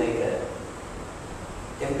moves like a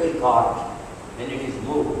temple cart. When it is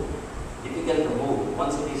moved, difficult to move.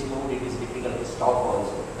 Once it is moved, it is difficult to stop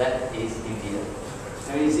also. That is India.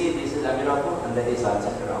 Now you see, this is Abhirao and that is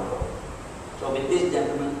Achandra Ramarao. So with this,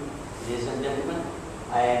 gentlemen, ladies and gentlemen,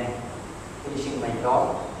 I am finishing my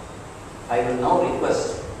talk. I will now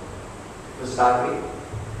request to start with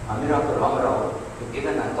Abhirao Ramarao to give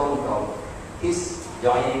an account of his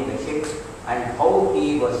joining the ship and how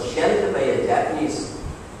he was shelled by a Japanese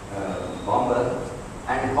bomber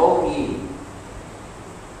and how he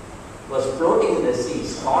was floating in the sea,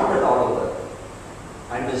 scalded all over,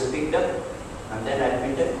 and was picked up and then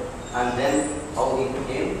admitted, and then how he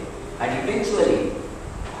came, and eventually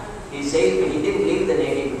He said he didn't leave the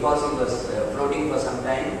Navy because he was floating for some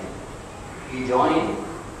time. He joined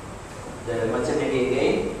the Merchant Navy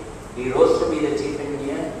again. He rose to be the chief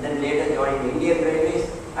engineer, then later joined Indian Railways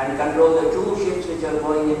and controlled the 2 ships which are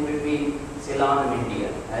going in between Ceylon and India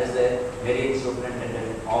as the marine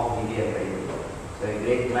superintendent of Indian Railways. So a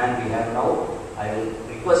great man we have now. I will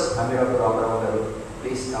request Amirapur Ramarao,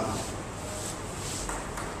 please come.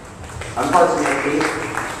 Unfortunately,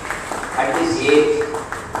 at this age,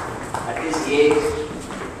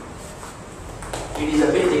 it is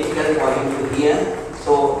a bit difficult for him to hear.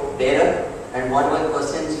 So, there, and whatever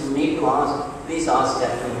questions you need to ask, please ask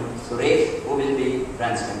Captain Suresh, who will be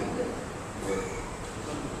transmitting them.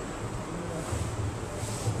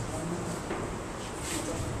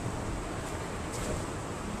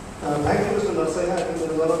 Thank you, Mr. Narasiah. I think it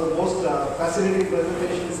was one of the most fascinating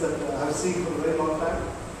presentations that I have seen for a very long time.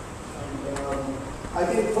 And I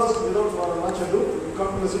think first, without much ado, we come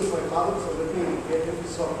to visit my father, so let me get him to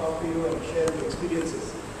talk to you and share the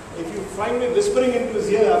experiences. If you find me whispering into his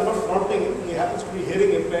ear, I'm not prompting him. He happens to be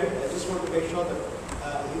hearing impaired. I just want to make sure that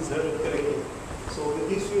he's heard it correctly. So with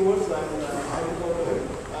these few words, I'm handing over to him.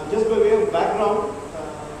 Just by way of background,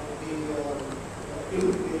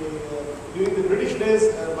 during the British days,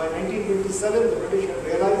 by 1927, the British had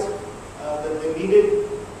realized that they needed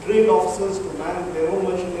trained officers to man their own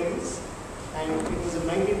merchant navies. And it was in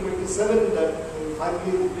 1927 that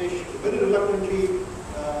finally the British very reluctantly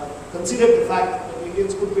considered the fact that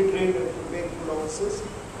Indians could be trained and could make good officers.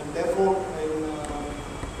 And therefore, in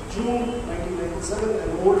June 1997,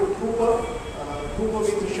 an old trooper means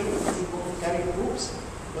a ship carrying troops,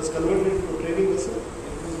 was converted into a training vessel.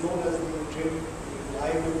 It was known as the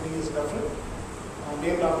IMMD's Duffin,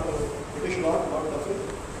 named after British Lord Duffin.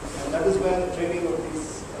 And that is where the training of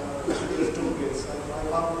these shipbuilders took place. And I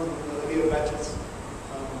partnered with the earlier batches.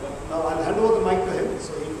 But now I'll hand over the mic to him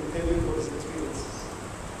so he can tell you about his experiences.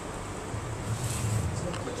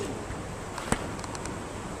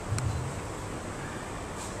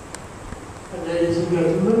 Ladies and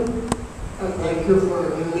gentlemen, thank you for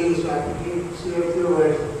giving me this opportunity to say a few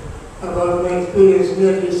words about my experience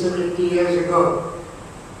nearly 70 years ago.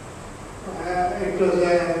 It was a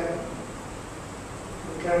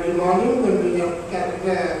Saturday morning when we left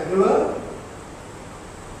Calcutta River,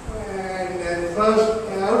 and first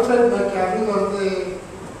outside my cabin was the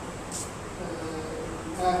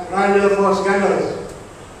Royal Air Force gunners,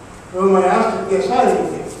 whom I asked if they saw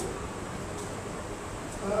anything.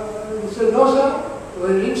 He said, no sir, we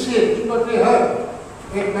didn't see anything, but we heard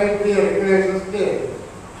it might be a reconnaissance plane.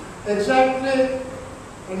 Exactly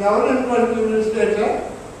an hour and 20 minutes later,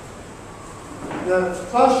 the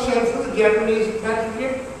first shell from the Japanese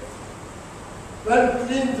battleship went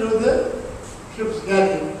clean through the ship's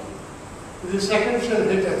galley. The second shell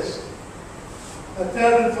hit us. The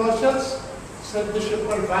third and fourth shells set the ship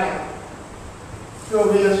on fire.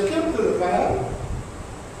 So we escaped to the fire,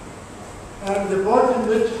 and the boat in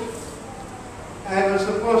which I was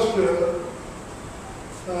supposed to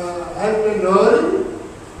help in lowering,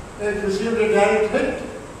 it received a direct hit.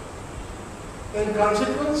 In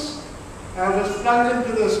consequence, I was flung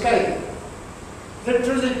into the sky,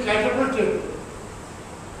 literally catapulted.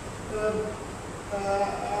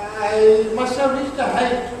 I must have reached a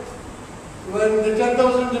height when the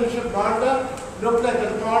 10,000 ton ship Marta looked like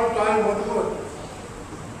a small toy motorboat.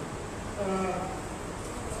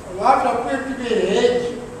 What appeared to be an edge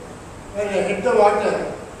when I hit the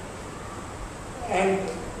water, and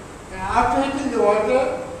after hitting the water,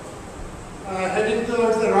 heading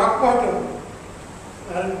towards the rock bottom,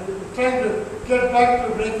 and trying to get back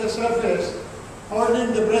to break the surface,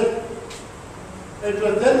 holding the breath. It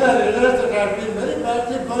was then I realized that I had been very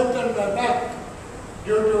badly burnt on my back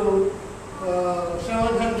due to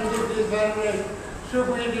 700 degrees Fahrenheit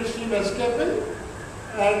superheated steam escaping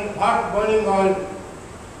and hot burning oil.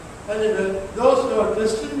 Anyway, those who are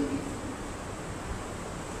destined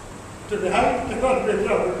to die cannot be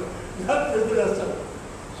troubled, not with the rest of it.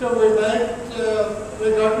 So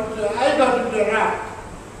I got into a raft.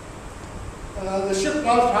 The ship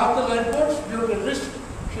lost half the lifeboats due to risk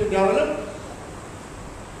she developed,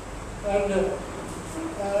 and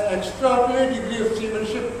extraordinary degree of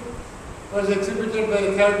seamanship was exhibited by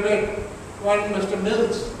the third mate, one Mr.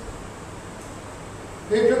 Mills.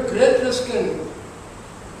 He took great risk in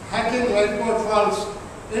hacking lifeboat falls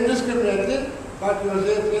indiscriminately, but he was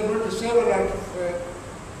able to save a lot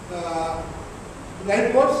of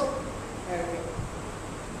lifeboats, and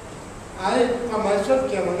I for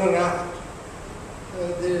myself came on a raft.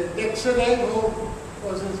 The Dexter, who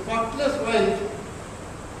was in spotless white,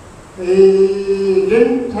 he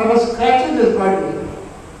didn't have a scratch in his body,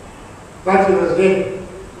 but he was dead.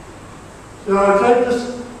 So I tried to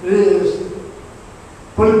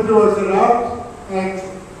pull him towards the rock and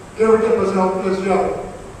give it up as an hopeless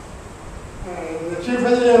job. And the chief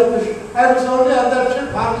engineer of the ship, I was only on that ship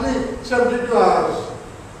hardly 72 hours.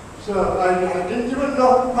 So I didn't even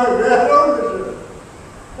know my way around the ship.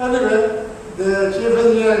 Anyway, the chief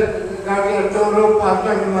engineer got a tow rope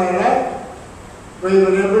after to my right. We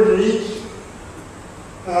were able to reach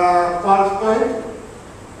Falls Point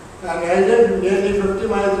and headed nearly 50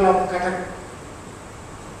 miles off Cuttack.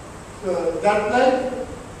 So that night,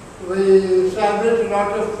 we established a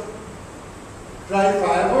lot of dry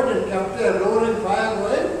firewood and kept a roaring fire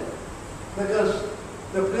going because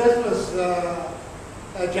the place was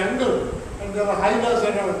a jungle and there were hyenas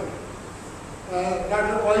around. Lot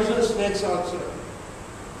of poisonous snakes also.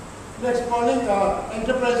 Next morning,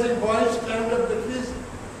 enterprising boys climbed up the trees,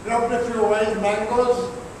 dropped a few wild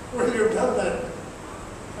mangoes. Would you have done that?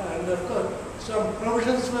 And of course, some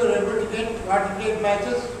provisions were able to get, water take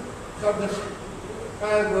matches, got the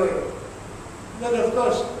fire going. Then of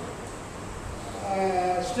course,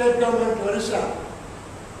 state government Orissa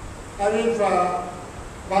arranged for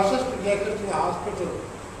buses to take us to the hospital.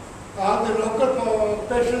 All the local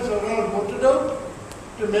patients were all voted out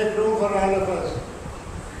to make room for all of us.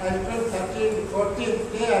 I spent 13th,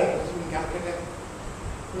 14th day I was in Calcutta,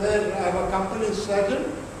 where our company's surgeon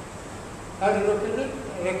had a look at it,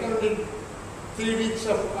 recommended 3 weeks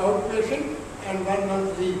of outpatient and 1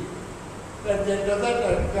 month leave. At the end of that,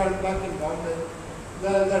 I got back in Bombay.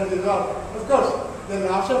 That is all. Of course, the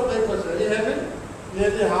loss of life was very heavy.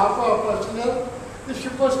 Nearly half our personnel. The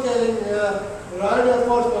ship was carrying Royal Air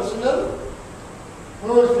Force personnel,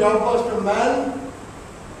 whose job was to man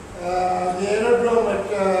the aerodrome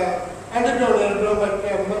at underground aerodrome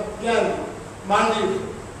at Maldives.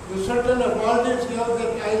 The Sultan of Maldives gave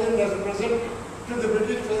that island as a present to the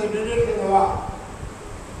British for the duration of the war.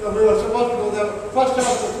 So we were supposed to go there. First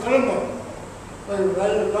stop was Colombo. But we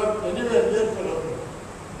were not anywhere near Colombo.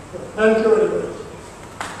 Thank you very much.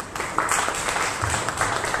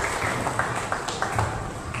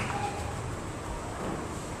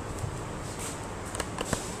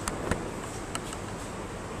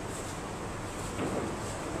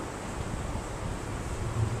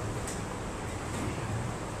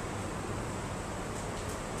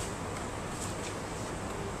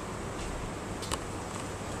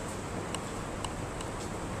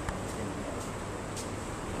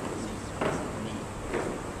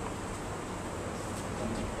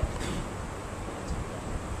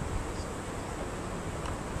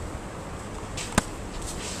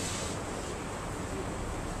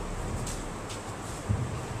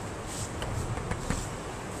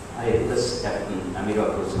 I request Captain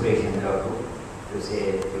Suresh Amiraku to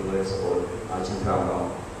say a few words about Arjun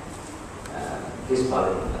Rao. Please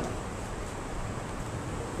follow him.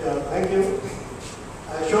 Yeah, thank you.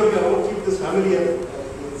 Surely I won't keep this familiar.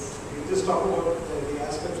 He just talked about the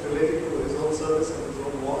aspects related to his own service and his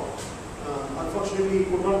own war. Unfortunately, he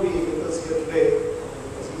could not be with us here today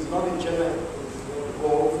because he's not in Chennai. He's going to go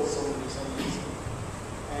out for some reason.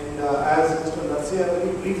 And as Mr. Narasiah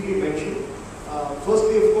very briefly mentioned,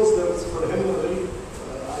 firstly, of course, there was for him a very,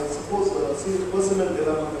 I suppose, a serious personal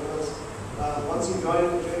dilemma because once he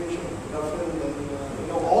joined the training government,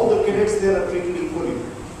 then all the cadets there are treated equally.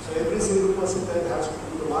 So every single person there has to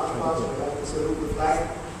do the march past, they have to salute the flag,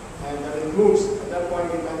 and that includes at that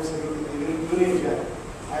point in time saluting the Union Jack.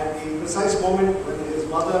 At the precise moment when his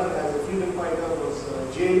mother, as a freedom fighter, was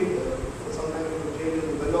jailed, for some time he was jailed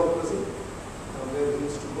in the Vellore prison, where he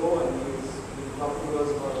used to go, and he was talking to us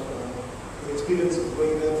about the experience of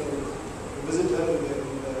going there to visit her in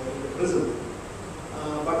the prison.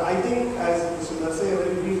 But I think, as Mr. Narasiah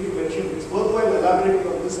very briefly mentioned, it's worthwhile elaborating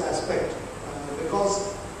on this aspect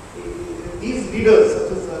because these leaders,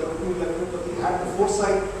 such as Lakshmipati, had the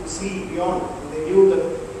foresight to see beyond. And they knew that,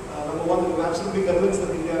 number one, they were absolutely convinced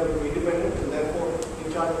that India would be independent and therefore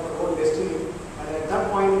in charge of our own destiny. And at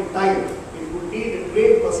that point in time, it would need a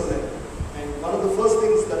great personnel. And one of the first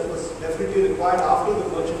things that was definitely required after the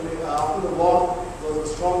war was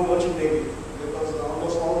a strong merchant navy, because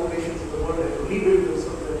almost all the nations in the world had to rebuild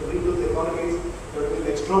themselves, had to rebuild the economies. There would be an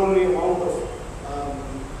extraordinary amount of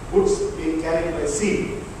goods being carried by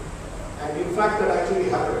sea. And in fact, that actually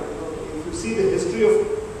happened. If you see the history of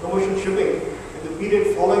commercial shipping in the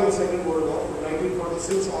period following the Second World War, from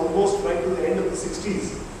 1946 almost right to the end of the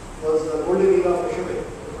 60s, was the golden era for shipping.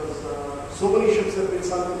 Because so many ships have been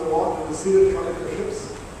sunk in the war, there was a serious shortage of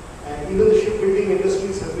ships. And even the shipbuilding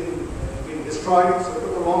industries have been destroyed, so it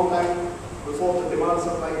took a long time before the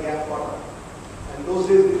demand-supply gap caught up. And those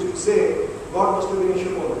days we used to say, God must have been a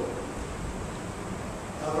ship owner.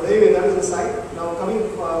 But anyway, that is aside. Now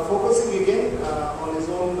focusing again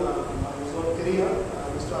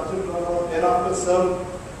started to serve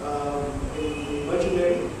in the merchant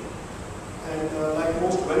navy. And like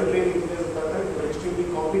most well-trained engineers at that time, they were extremely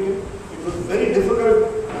competent. It was very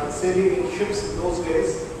difficult sailing in ships in those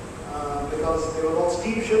days because they were all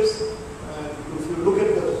steam ships. If you look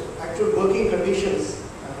at the actual working conditions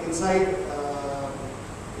inside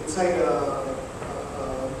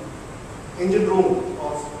engine room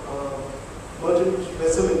of merchant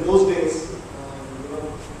vessel in those days,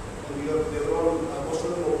 they were all, most of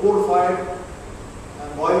them were coal-fired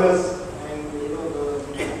boilers, and the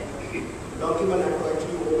document had to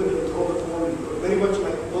actually open and throw the coal. Very much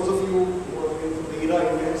like those of you who are from the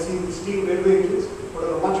era, you may have seen steam railway engines, but on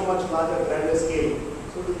a much, much larger, grander scale.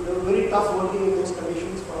 So they were very tough working in those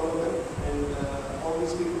conditions for all of them, and all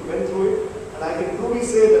these people went through it. And I can truly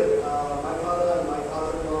say that my father and my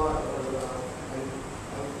father-in-law,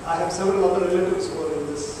 I have several other relatives who are in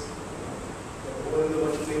this, who are in the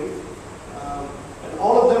merchant navy, and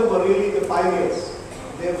all of them were really the pioneers.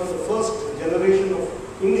 They were the first generation of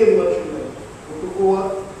Indian merchantmen who took over,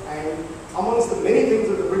 and amongst the many things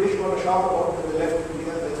that the British got a shock about when they left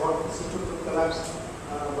India, they thought the system would collapse,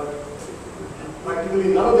 but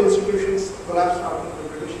practically none of the institutions collapsed after the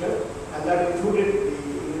British left, and that included the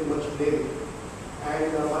Indian merchant navy.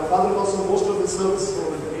 And my father also, most of his service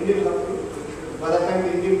was an Indian company. By that time,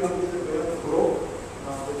 the Indian companies had begun to grow.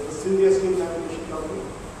 It was still the Steel Navigation Company.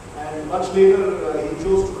 And much later, he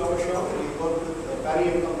chose to come ashore. He worked with Parry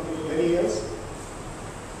and Company for many years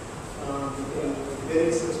in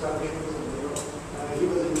various establishments. He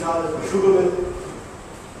was in charge of a sugar mill.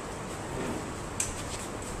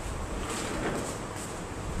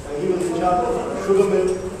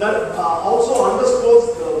 That also underscores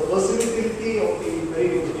the versatility of the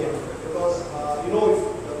marine engineer, because if a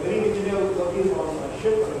marine engineer is working on a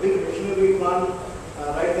ship or a big machinery plant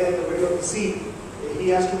right there in the middle of the sea, he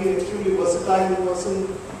has to be an extremely versatile person.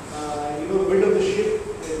 The middle of the ship,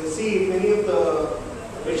 in the sea, if any of the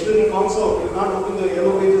machinery comes out, you can't open the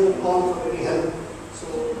yellow pages and call for any help. So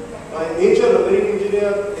by nature, a marine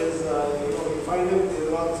engineer is, you find them,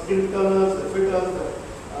 there are skilled turners, the fitters,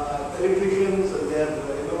 the electricians, and they are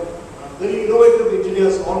very innovative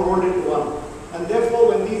engineers all rolled into one. And therefore,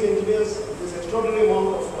 when these engineers, this extraordinary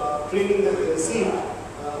amount of training that they received,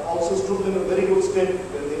 also stood them in very good stead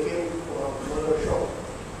when they came further ashore.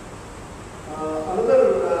 Another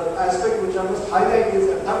aspect which I must highlight is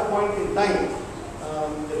at that point in time,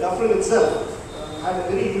 the Dufferin itself had a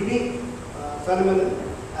very unique phenomenon,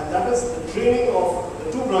 and that is the training of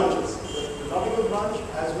the two branches, the nautical branch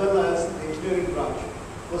as well as the engineering branch,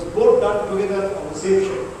 was both done together on the same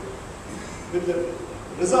ship, with the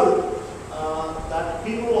result that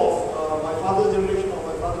people of my father's generation or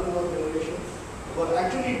my father-in-law's generation were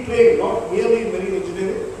actually trained not merely in marine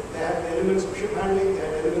engineering. They had elements of ship handling, they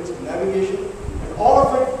had elements of navigation, and all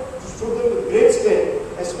of it stood them with great stead,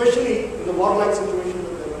 especially in the warlike situation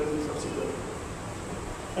that they were in subsequently.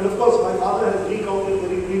 And of course, my father has recounted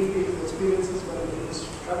very briefly his experiences when he was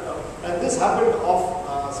shut down. And this happened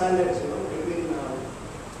off Sandheads, between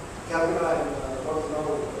Calcutta and what is now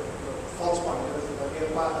False Point,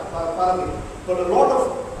 but a lot of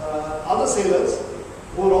other sailors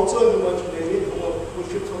who were also in the merchant navy,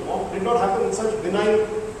 whose ships were bombed, did not happen in such benign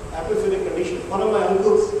atmospheric conditions. One of my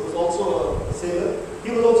uncles was also a sailor.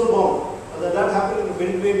 He was also bombed. That happened in the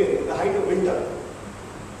Mediterranean, in the height of winter.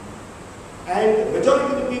 And the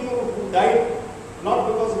majority of the people who died, not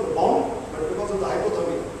because of the bomb, but because of the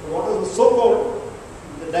hypothermia. The water was so cold,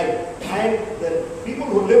 they died. And the people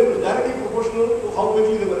who lived were directly proportional to how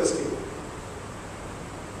quickly they were rescued.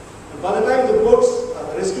 By the time the boats,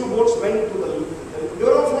 the rescue boats went to they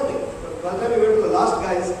were all floating. But by the time we went to the last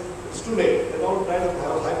guys, it's too late. They all tried to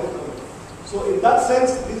have hypothermia. So in that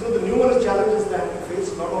sense, these were the numerous challenges that we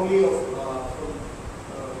faced, not only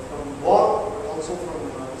from war, but also from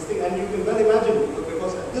this thing. And you can well imagine,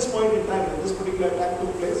 because at this point in time, when this particular attack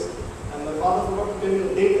took place, and my father forgot to tell you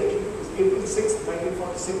the date actually, it was April 6th,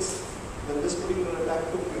 1946, when this particular attack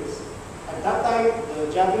took place. At that time, the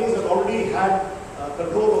Japanese had already had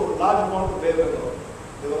control over a large amount of Bay of Bengal.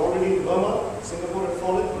 They were already in Burma, Singapore had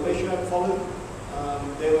fallen, Malaysia had fallen,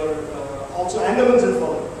 they were also Andamans had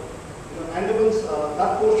fallen. Andamans,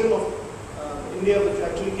 that portion of India which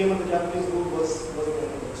actually came under Japanese rule was the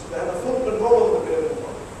Andamans. So they had a full control over the Bay of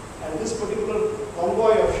Bengal. And this particular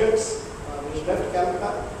convoy of ships which left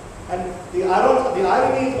Calcutta, and the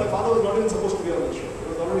irony is my father was not even supposed to be on the ship. He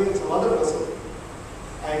was already in some other vessel.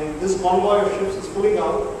 And this convoy of ships is pulling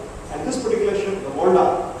out. And this particular ship, the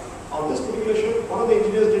Volta, on this particular ship, one of the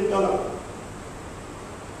engineers didn't turn up.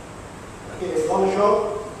 Okay, on the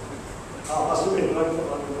shore, must have been run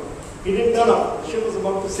for. He didn't turn up. The ship was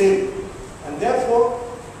about to sail. And therefore,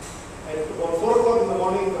 at about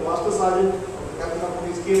Sergeant of the Calcutta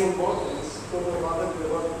Police came on board and told my father, we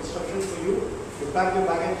have got instructions for you. You pack your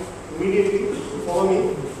baggage immediately, you follow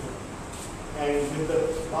me. And with the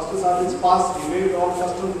Master Sergeant's pass, he waived all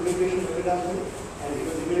customs, immigration, everything, and he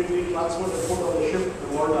was immediately transferred and put on the ship to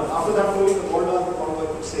Malta. After that, only the Malta the convoy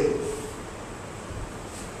could sail.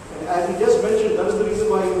 And as he just mentioned, that is the reason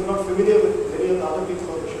why he was not familiar with many of the other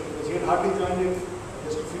people on the ship, because he had hardly joined it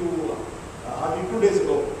just hardly 2 days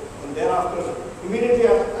ago. And thereafter, immediately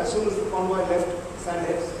as soon as the convoy left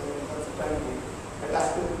Sandheads, that's the time he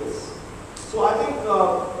attacked this. So I think the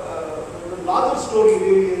larger story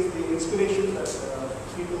really is the inspiration that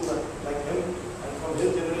people like him and from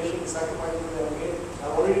his generation, the sacrifices they have made.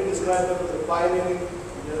 I've already described them as a pioneering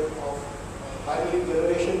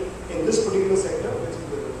generation in this particular sector, which is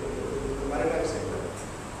the maritime sector.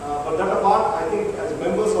 But that apart, I think as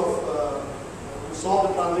members of who saw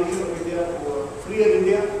the transition of India to a freer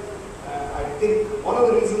India, I think one of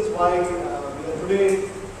the reasons why we are today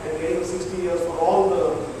at the age of 60 years, for all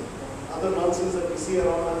the other nonsense that we see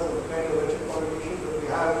around us and the kind of wretched politicians that we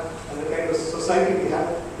have and the kind of society we have,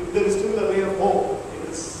 if there is still a ray of hope, it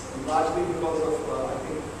is largely because of, I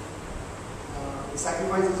think, the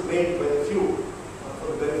sacrifices made by the few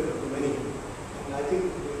for the benefit of the many. And I think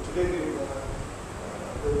today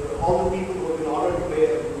all the people who have been honored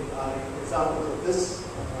today are examples of this.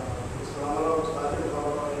 Mr. Ramarao, Mr. Ajay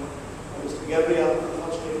Ramarao, and Mr. Gabriel,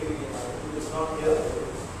 unfortunately, he is not here.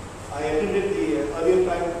 I attended the earlier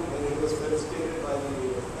time when he was felicitated by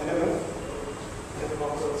the NMF,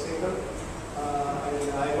 Dr. Sekhar,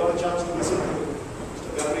 and I got a chance to listen to Mr.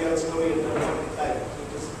 Gabriel's story at that time,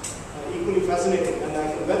 which is equally fascinating. And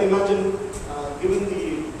I can well imagine, given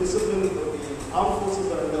the discipline that the armed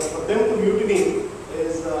forces are under, for them to mutiny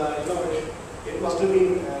is, it must have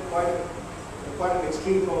been quite an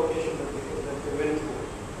extreme provocation that they went through.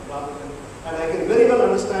 And I can very well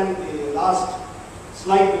understand the last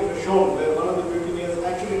slide which was shown, where one of the mutineers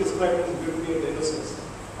actually described his mutiny of innocence.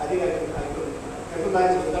 I think I can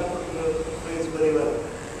empathize with that particular phrase very well.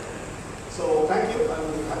 So thank you. I'm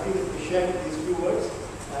happy that we shared these few words.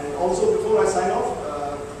 And also, before I sign off,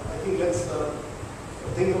 I think let's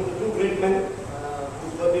think of the two great men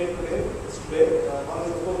whose birthday today is today. One is,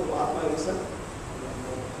 of course, Mahatma himself.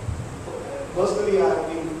 Personally, I have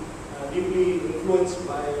been deeply influenced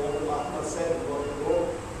by what the Mahatma said, what he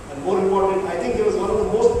wrote. And more important, I think he was one of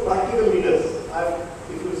the most practical leaders.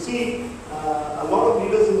 If you see a lot of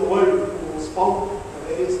leaders in the world who spout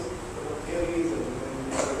various theories and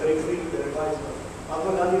are very free with their advice,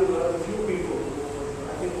 Mahatma Gandhi was one of the few people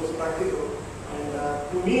who I think was practical. And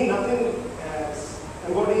to me, nothing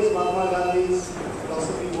embodies Mahatma Gandhi's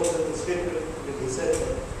philosophy more than the statement that he said,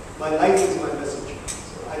 "My life is my message."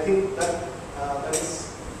 So I think that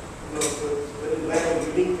is very rare and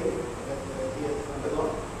unique thing that he has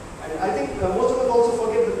undergone. And I think most of us also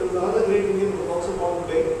forget that there was another great Indian who was also born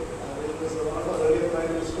today, which was one of our earlier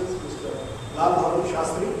Prime Ministers, Mr. Naval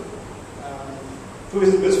Mutiny. To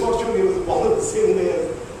his misfortune, he was born the same day as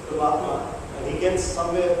the Mahatma, and he gets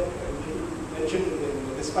somewhere mentioned in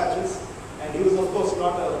the dispatches. And he was, of course,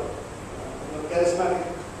 not a charismatic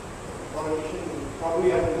politician. He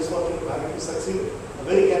probably had the misfortune of having to succeed. A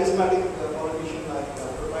very charismatic politician like the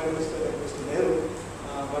Prime Minister, like Mr. Nehru.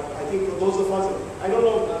 But I think for those of us, I don't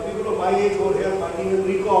know, people of my age over here might even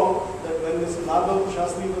recall that when Mr. Lal Bahadur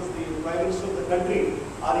Shastri was the Prime Minister of the country,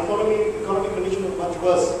 our economic condition was much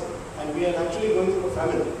worse, and we are actually going through a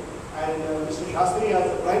famine. And Mr. Shastri, as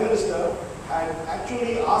the Prime Minister, had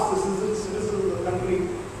actually asked the citizens of the country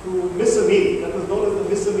to miss a meal. That was known as the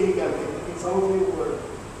Miss a Meal campaign. I think some of you who are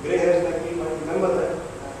grey hairs like me might remember that.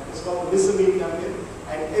 It's called the Miss a Meal campaign.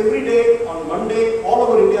 And every day on Monday, all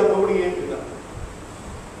over India, nobody ate dinner.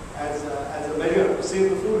 As a measure to save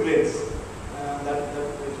the food grains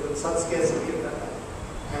which were in such scarcity at that time.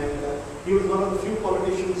 And he was one of the few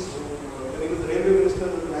politicians who, when he was the railway minister,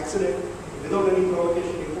 there was an accident. Without any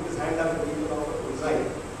provocation, he put his hand up and he was offered to resign,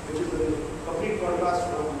 which is a complete contrast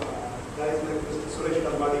from guys like Mr. Suresh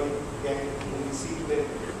Kalmadi gang who we see today.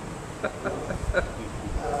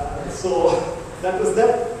 So that was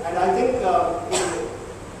that. And I think,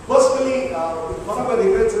 personally, one of my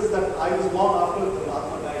regrets is that I was born after the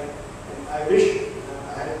Mahatma died. And I wish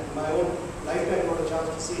I had my own lifetime got a chance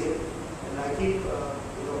to see him. And I keep,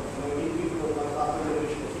 when I meet people of my father's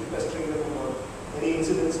generation, I keep pestering them about any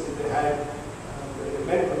incidents that they had when they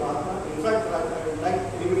met the Mahatma. In fact, I would like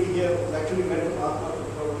anybody here who's actually met the Mahatma to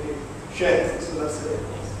probably share. So that's it.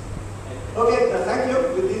 Okay, thank you.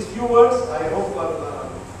 With these few words, I hope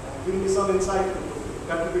I've given you some insight into the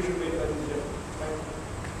contribution made by this year. Thank you.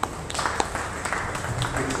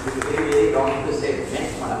 It's very, very wrong to say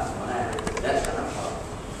next Mahatma, that's enough.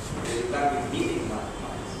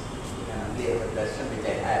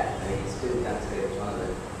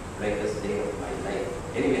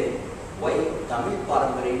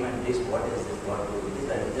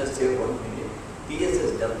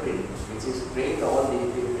 doctrine, which is trained all these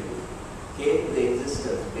people, came to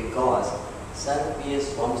existence because Sir P.S.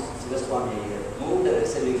 Sivaswamy moved a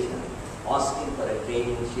resolution asking for a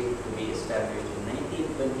training ship to be established in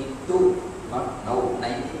 1922, not now,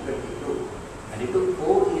 1922. And it took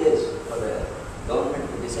 4 years for the government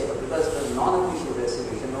to decide, because it was a non-official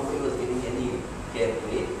resolution, nobody was giving any care to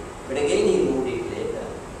it. But again he moved it later,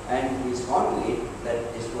 and he saw to it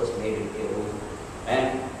that this was made in Peru,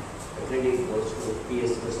 and the credit goes to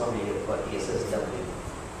P.S. Sivaswamy for SSW.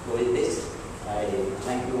 So with this, I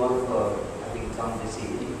thank you all for having come this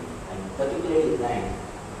evening, and particularly thank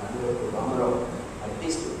Honorable Ramarao at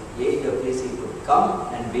this age of this he could come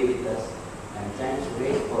and be with us, and thank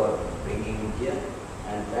Suresh for bringing him here,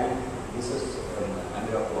 and thank Mrs.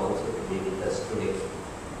 Amirapu also to be with us today.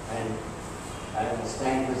 And I must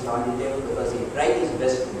thank Mr. Anjitev because he tried his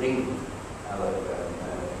best to bring our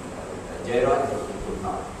Jairaj, but he could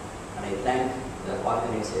not. And I thank the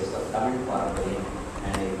organizers of Tamil Parampariyam,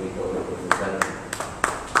 and I will go over to Mr.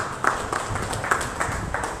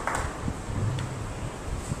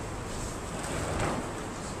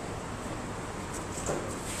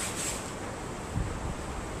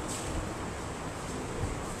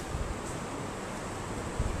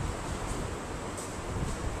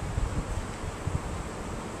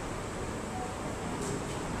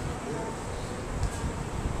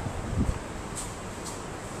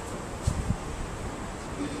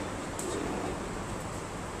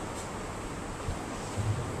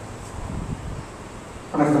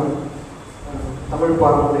 வணக்கம். தமிழ்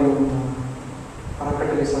பாரம்பரியம்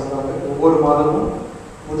அறக்கட்டளை சார்பாக ஒவ்வொரு மாதமும்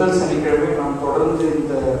முதல் சனிக்கிழமை நாம் தொடர்ந்து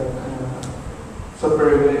இந்த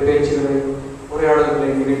சொற்பொழிவுகளை, பேச்சுகளை, உரையாடல்களை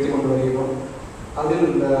நிகழ்த்தி கொண்டு வருகிறோம். அதில்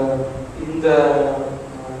இந்த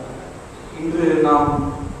இன்று நாம்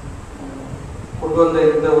கொண்டு வந்த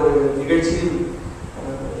இந்த ஒரு நிகழ்ச்சியில்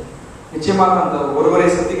நிச்சயமாக அந்த ஒருவரை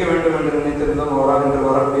சந்திக்க வேண்டும் என்று நினைத்திருந்தோம். அவரால் என்று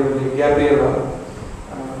வர முடியவில்லை. கேப்ரியலால்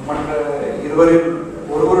மற்ற இருவரில்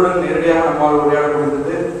ஒருவருடன் நேரடியாக நம்மால் உரையாட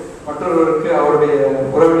முடிந்தது. மற்றொருவருக்கு அவருடைய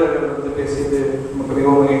உறவினர்கள் வந்து பேசியது நமக்கு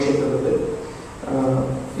மிகவும் மகிழ்ச்சி தந்தது.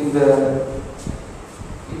 இந்த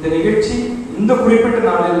இந்த நிகழ்ச்சி இந்த குறிப்பிட்ட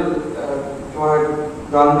நாளில்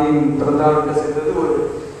காந்தியின் பிறந்தநாள் செய்தது ஒரு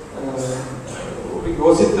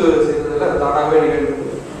யோசித்து செய்ததில் தானாகவே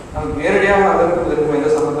நிகழ்ந்தது. நாம் நேரடியாக அதற்கு எந்த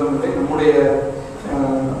சம்பந்தம் இல்லை. நம்முடைய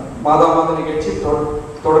மாதா மாத நிகழ்ச்சி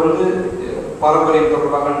தொடர்ந்து பாரம்பரியம்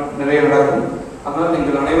தொடர்பாக நிறைய நடக்கும். ஆனால்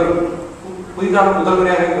நீங்கள் அனைவரும் புதிதாக முதல்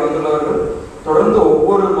முறையாக இங்கு வந்துள்ளவர்கள் தொடர்ந்து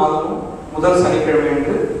ஒவ்வொரு மாதமும் முதல் சனிக்கிழமை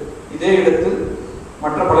என்று இதே இடத்தில்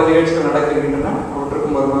மற்ற பல நிகழ்ச்சிகள் நடக்கின்றன.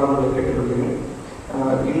 அவற்றுக்கும் வருமாறு உங்களை கேட்டுக்கொள்கிறேன்.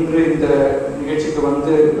 இன்று இந்த நிகழ்ச்சிக்கு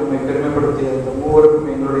வந்து நம்மை பெருமைப்படுத்திய இந்த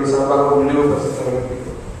மூவருக்கும் எங்களுடைய சார்பாக நினைவு பரிசு தரவேற்கிறேன்.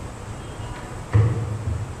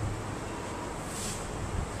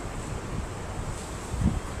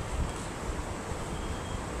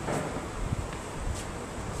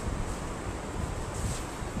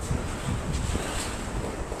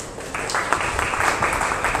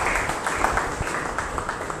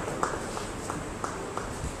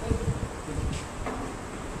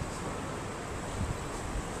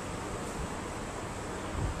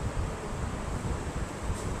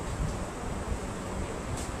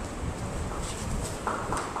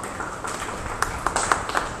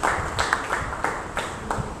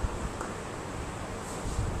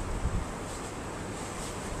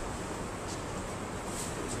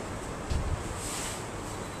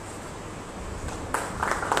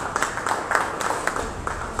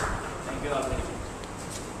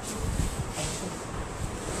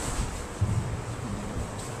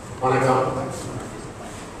 வணக்கம்.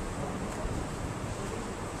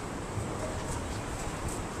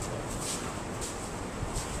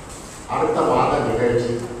 அடுத்த மாத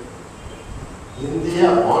நிகழ்ச்சி இந்திய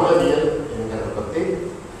வானவியல் என்கிறத பற்றி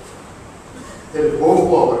திரு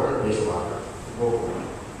கோபு அவர்கள் பேசுவார்கள்.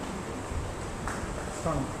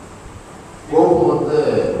 கோபு வந்து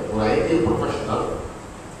ஒரு ஐடி ப்ரொஃபஷனல்.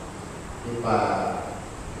 இப்போ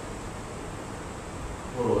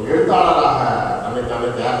ஒரு எழுத்தாளராக தன்னைத்தானே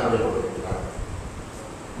தயார் பண்ணி கொண்டிருக்கிறார்.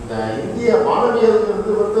 இந்த இந்திய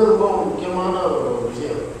வானவியல்ங்கிறது வந்து ரொம்ப முக்கியமான ஒரு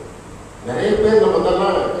விஷயம். நிறைய பேர் நம்ம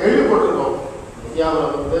இதெல்லாம் கேள்விப்பட்டிருக்கோம்.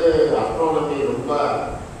 இந்தியாவில் வந்து அஸ்ட்ரானமி ரொம்ப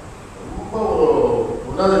ரொம்ப ஒரு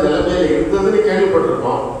உன்னத நிலைமையில் இருந்ததுன்னு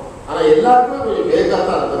கேள்விப்பட்டிருக்கோம். ஆனால் எல்லாருக்குமே கொஞ்சம்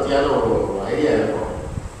வேகத்தான் அதை பற்றியான ஒரு ஐடியா இருக்கும்.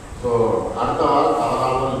 ஸோ அடுத்த வாரம்